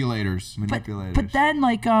 Manipulators. But then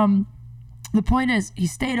like the point is, he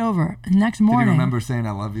stayed over the next morning. Did he remember saying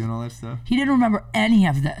I love you and all that stuff? He didn't remember any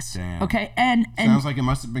of this. Damn. Okay, and sounds like it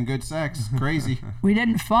must have been good sex. Crazy. We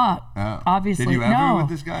didn't fuck. Obviously. Did you ever with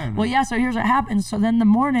this guy? Or no? Well, yeah. So here's what happened. So then the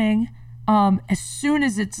morning, as soon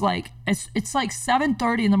as it's like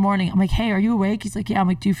 7:30 in the morning, I'm like, hey, are you awake? He's like, yeah. I'm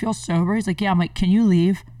like, do you feel sober? He's like, yeah. I'm like, can you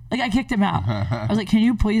leave? Like, I kicked him out. I was like, can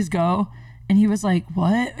you please go? And he was like,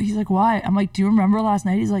 what? He's like, why? I'm like, do you remember last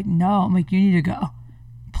night? He's like, no. I'm like, you need to go.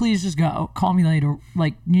 Please just go. Call me later.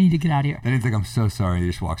 Like, you need to get out of here. Then he's like, I'm so sorry. He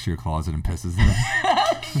just walks to your closet and pisses in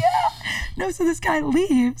it. Yeah. No, so this guy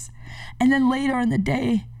leaves. And then later in the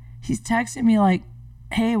day, he's texting me like,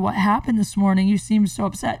 hey, what happened this morning? You seem so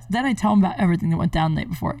upset. Then I tell him about everything that went down the night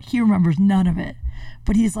before. He remembers none of it.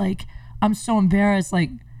 But he's like, I'm so embarrassed. Like,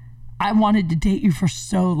 I wanted to date you for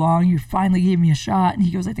so long. You finally gave me a shot. And he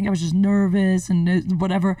goes, I think I was just nervous and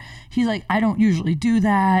whatever. He's like, I don't usually do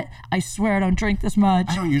that. I swear I don't drink this much.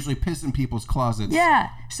 I don't usually piss in people's closets. Yeah.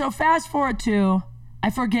 So fast forward to, I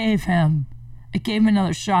forgave him. I gave him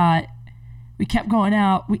another shot. We kept going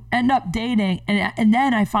out. We end up dating. And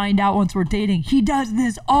then I find out once we're dating, he does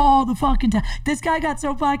this all the fucking time. This guy got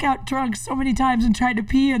so blackout drunk so many times and tried to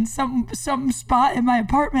pee in some spot in my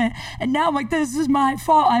apartment. And now I'm like, this is my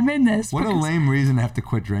fault. I'm in this. What a lame reason to have to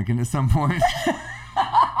quit drinking at some point.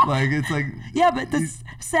 Like, it's like... Yeah, but the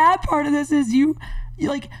sad part of this is you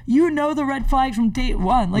know the red flags from date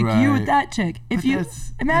one, like you with that chick. If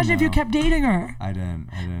imagine if you kept dating her. I didn't.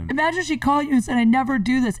 Imagine if she called you and said, I never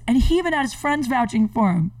do this. And he even had his friends vouching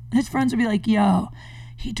for him. His friends would be like, yo,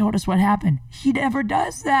 he told us what happened. He never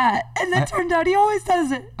does that. And then turned out he always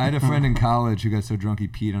does it. I had a friend in college who got so drunk he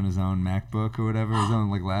peed on his own MacBook or whatever, his own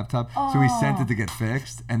like laptop. So he sent it to get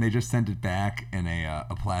fixed, and they just sent it back in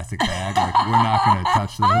a plastic bag. Like, we're not going to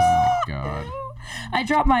touch this. Oh my God. I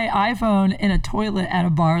dropped my iPhone in a toilet at a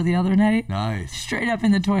bar the other night. Nice. Straight up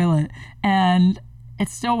in the toilet. And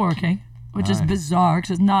it's still working, which is bizarre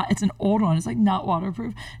because it's an old one. It's like not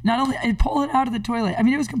waterproof. Not only, I pulled it out of the toilet. I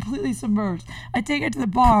mean, it was completely submerged. I take it to the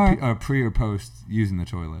bar. Pre or post using the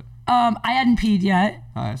toilet? I hadn't peed yet.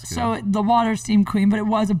 Oh, that's good. So the water seemed clean, but it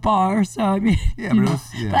was a bar. So, I mean, yeah, but I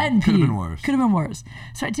hadn't peed. Could have been worse. Could have been worse.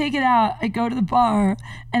 So I take it out. I go to the bar,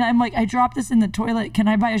 and I'm like, I dropped this in the toilet. Can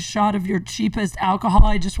I buy a shot of your cheapest alcohol?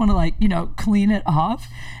 I just want to, clean it off.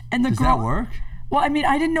 And the Does girl, that work? Well, I mean,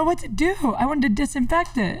 I didn't know what to do. I wanted to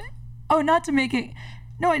disinfect it. Oh, not to make it...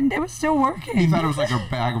 No, it was still working. He thought it was like a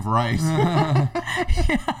bag of rice. Yeah.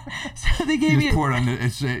 So they gave me... Pour it on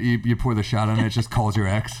you pour the shot on it, it just calls your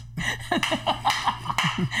ex.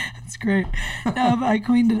 That's great. No, but I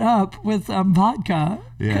cleaned it up with vodka.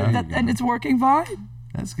 Yeah. And it's working fine.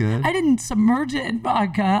 That's good. I didn't submerge it in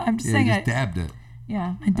vodka. I'm just saying you just dabbed it.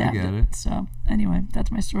 Yeah, I dabbed it. So anyway,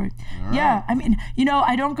 that's my story. All yeah, right. I mean,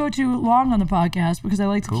 I don't go too long on the podcast because I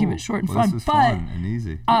like to keep it short and fun. This was fun and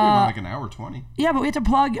easy. About like an hour 20. Yeah, but we have to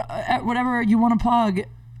plug whatever you want to plug.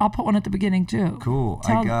 I'll put one at the beginning too. Cool.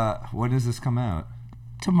 When does this come out?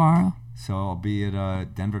 Tomorrow. So I'll be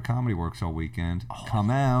at Denver Comedy Works all weekend. Come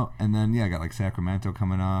out, and then I got like Sacramento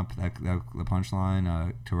coming up. The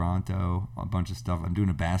Punchline, Toronto, a bunch of stuff. I'm doing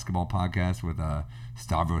a basketball podcast with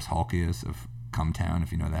Stavros Halkias of Cumtown,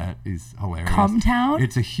 if you know that. He's hilarious. Cumtown?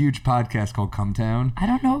 It's a huge podcast called Cumtown. I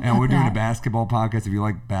don't know about And we're doing that. a basketball podcast. If you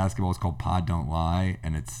like basketball, it's called Pod Don't Lie,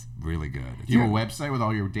 and it's really good. Do you have a website with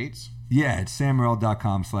all your dates? Yeah, it's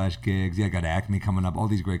sammorrell.com/gigs. Yeah, I got Acme coming up, all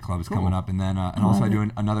these great clubs coming up. And then and also I do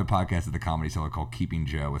another podcast at the Comedy Cellar called Keeping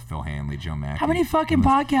Joe with Phil Hanley, Joe Mackey. How many fucking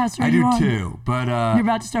podcasts are you on? I do 2, but... You're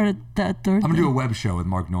about to start that third I'm going to do a web show with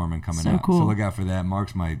Mark Norman coming out. Cool. So look out for that.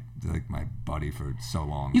 Mark's my buddy for so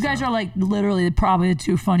long. You guys are like literally probably the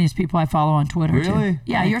 2 funniest people I follow on Twitter. Really? Too.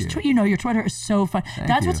 Yeah, your Twitter is so fun.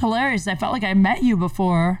 That's what's hilarious. I felt like I met you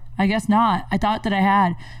before. I guess not. I thought that I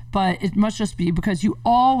had, but it must just be because you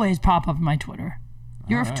always pop up in my Twitter.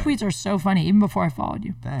 Your tweets are so funny, even before I followed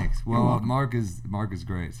you. Thanks. Well, Mark is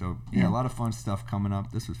great. So yeah, a lot of fun stuff coming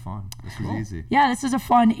up. This was fun. This was easy. Yeah, this is a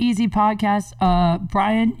fun, easy podcast.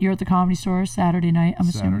 Brian, you're at the Comedy Store Saturday night. I'm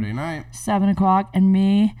assuming. Saturday night. 7:00, and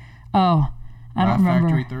me. I don't remember.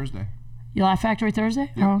 Factory Thursday. You Laugh Factory Thursday?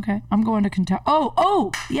 Yep. Oh, okay. I'm going to Kentucky.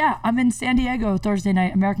 Yeah. I'm in San Diego Thursday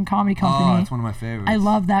night, American Comedy Company. Oh, that's one of my favorites. I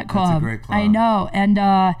love that club. That's a great club. I know.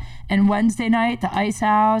 And Wednesday night, the Ice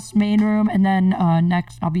House, main room, and then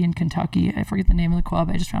next I'll be in Kentucky. I forget the name of the club.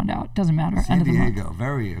 I just found out. Doesn't matter. San Diego,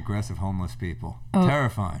 very aggressive homeless people.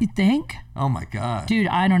 Terrifying. You think? Oh my God. Dude,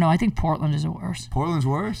 I don't know. I think Portland is worse. Portland's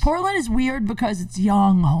worse? Portland is weird because it's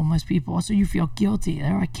young homeless people, so you feel guilty.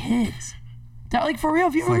 They're like kids. That, like, for real,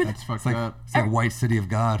 if you ever... That's fucked up. It's like White City of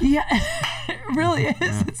God. Yeah, it really is.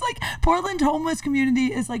 Yeah. It's like Portland homeless community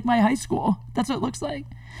is like my high school. That's what it looks like.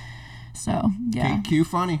 So, yeah. KQ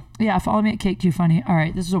Funny. Yeah, follow me at KQ Funny. All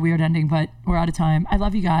right, this is a weird ending, but we're out of time. I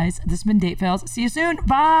love you guys. This has been Date Fails. See you soon. Bye.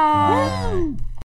 Bye.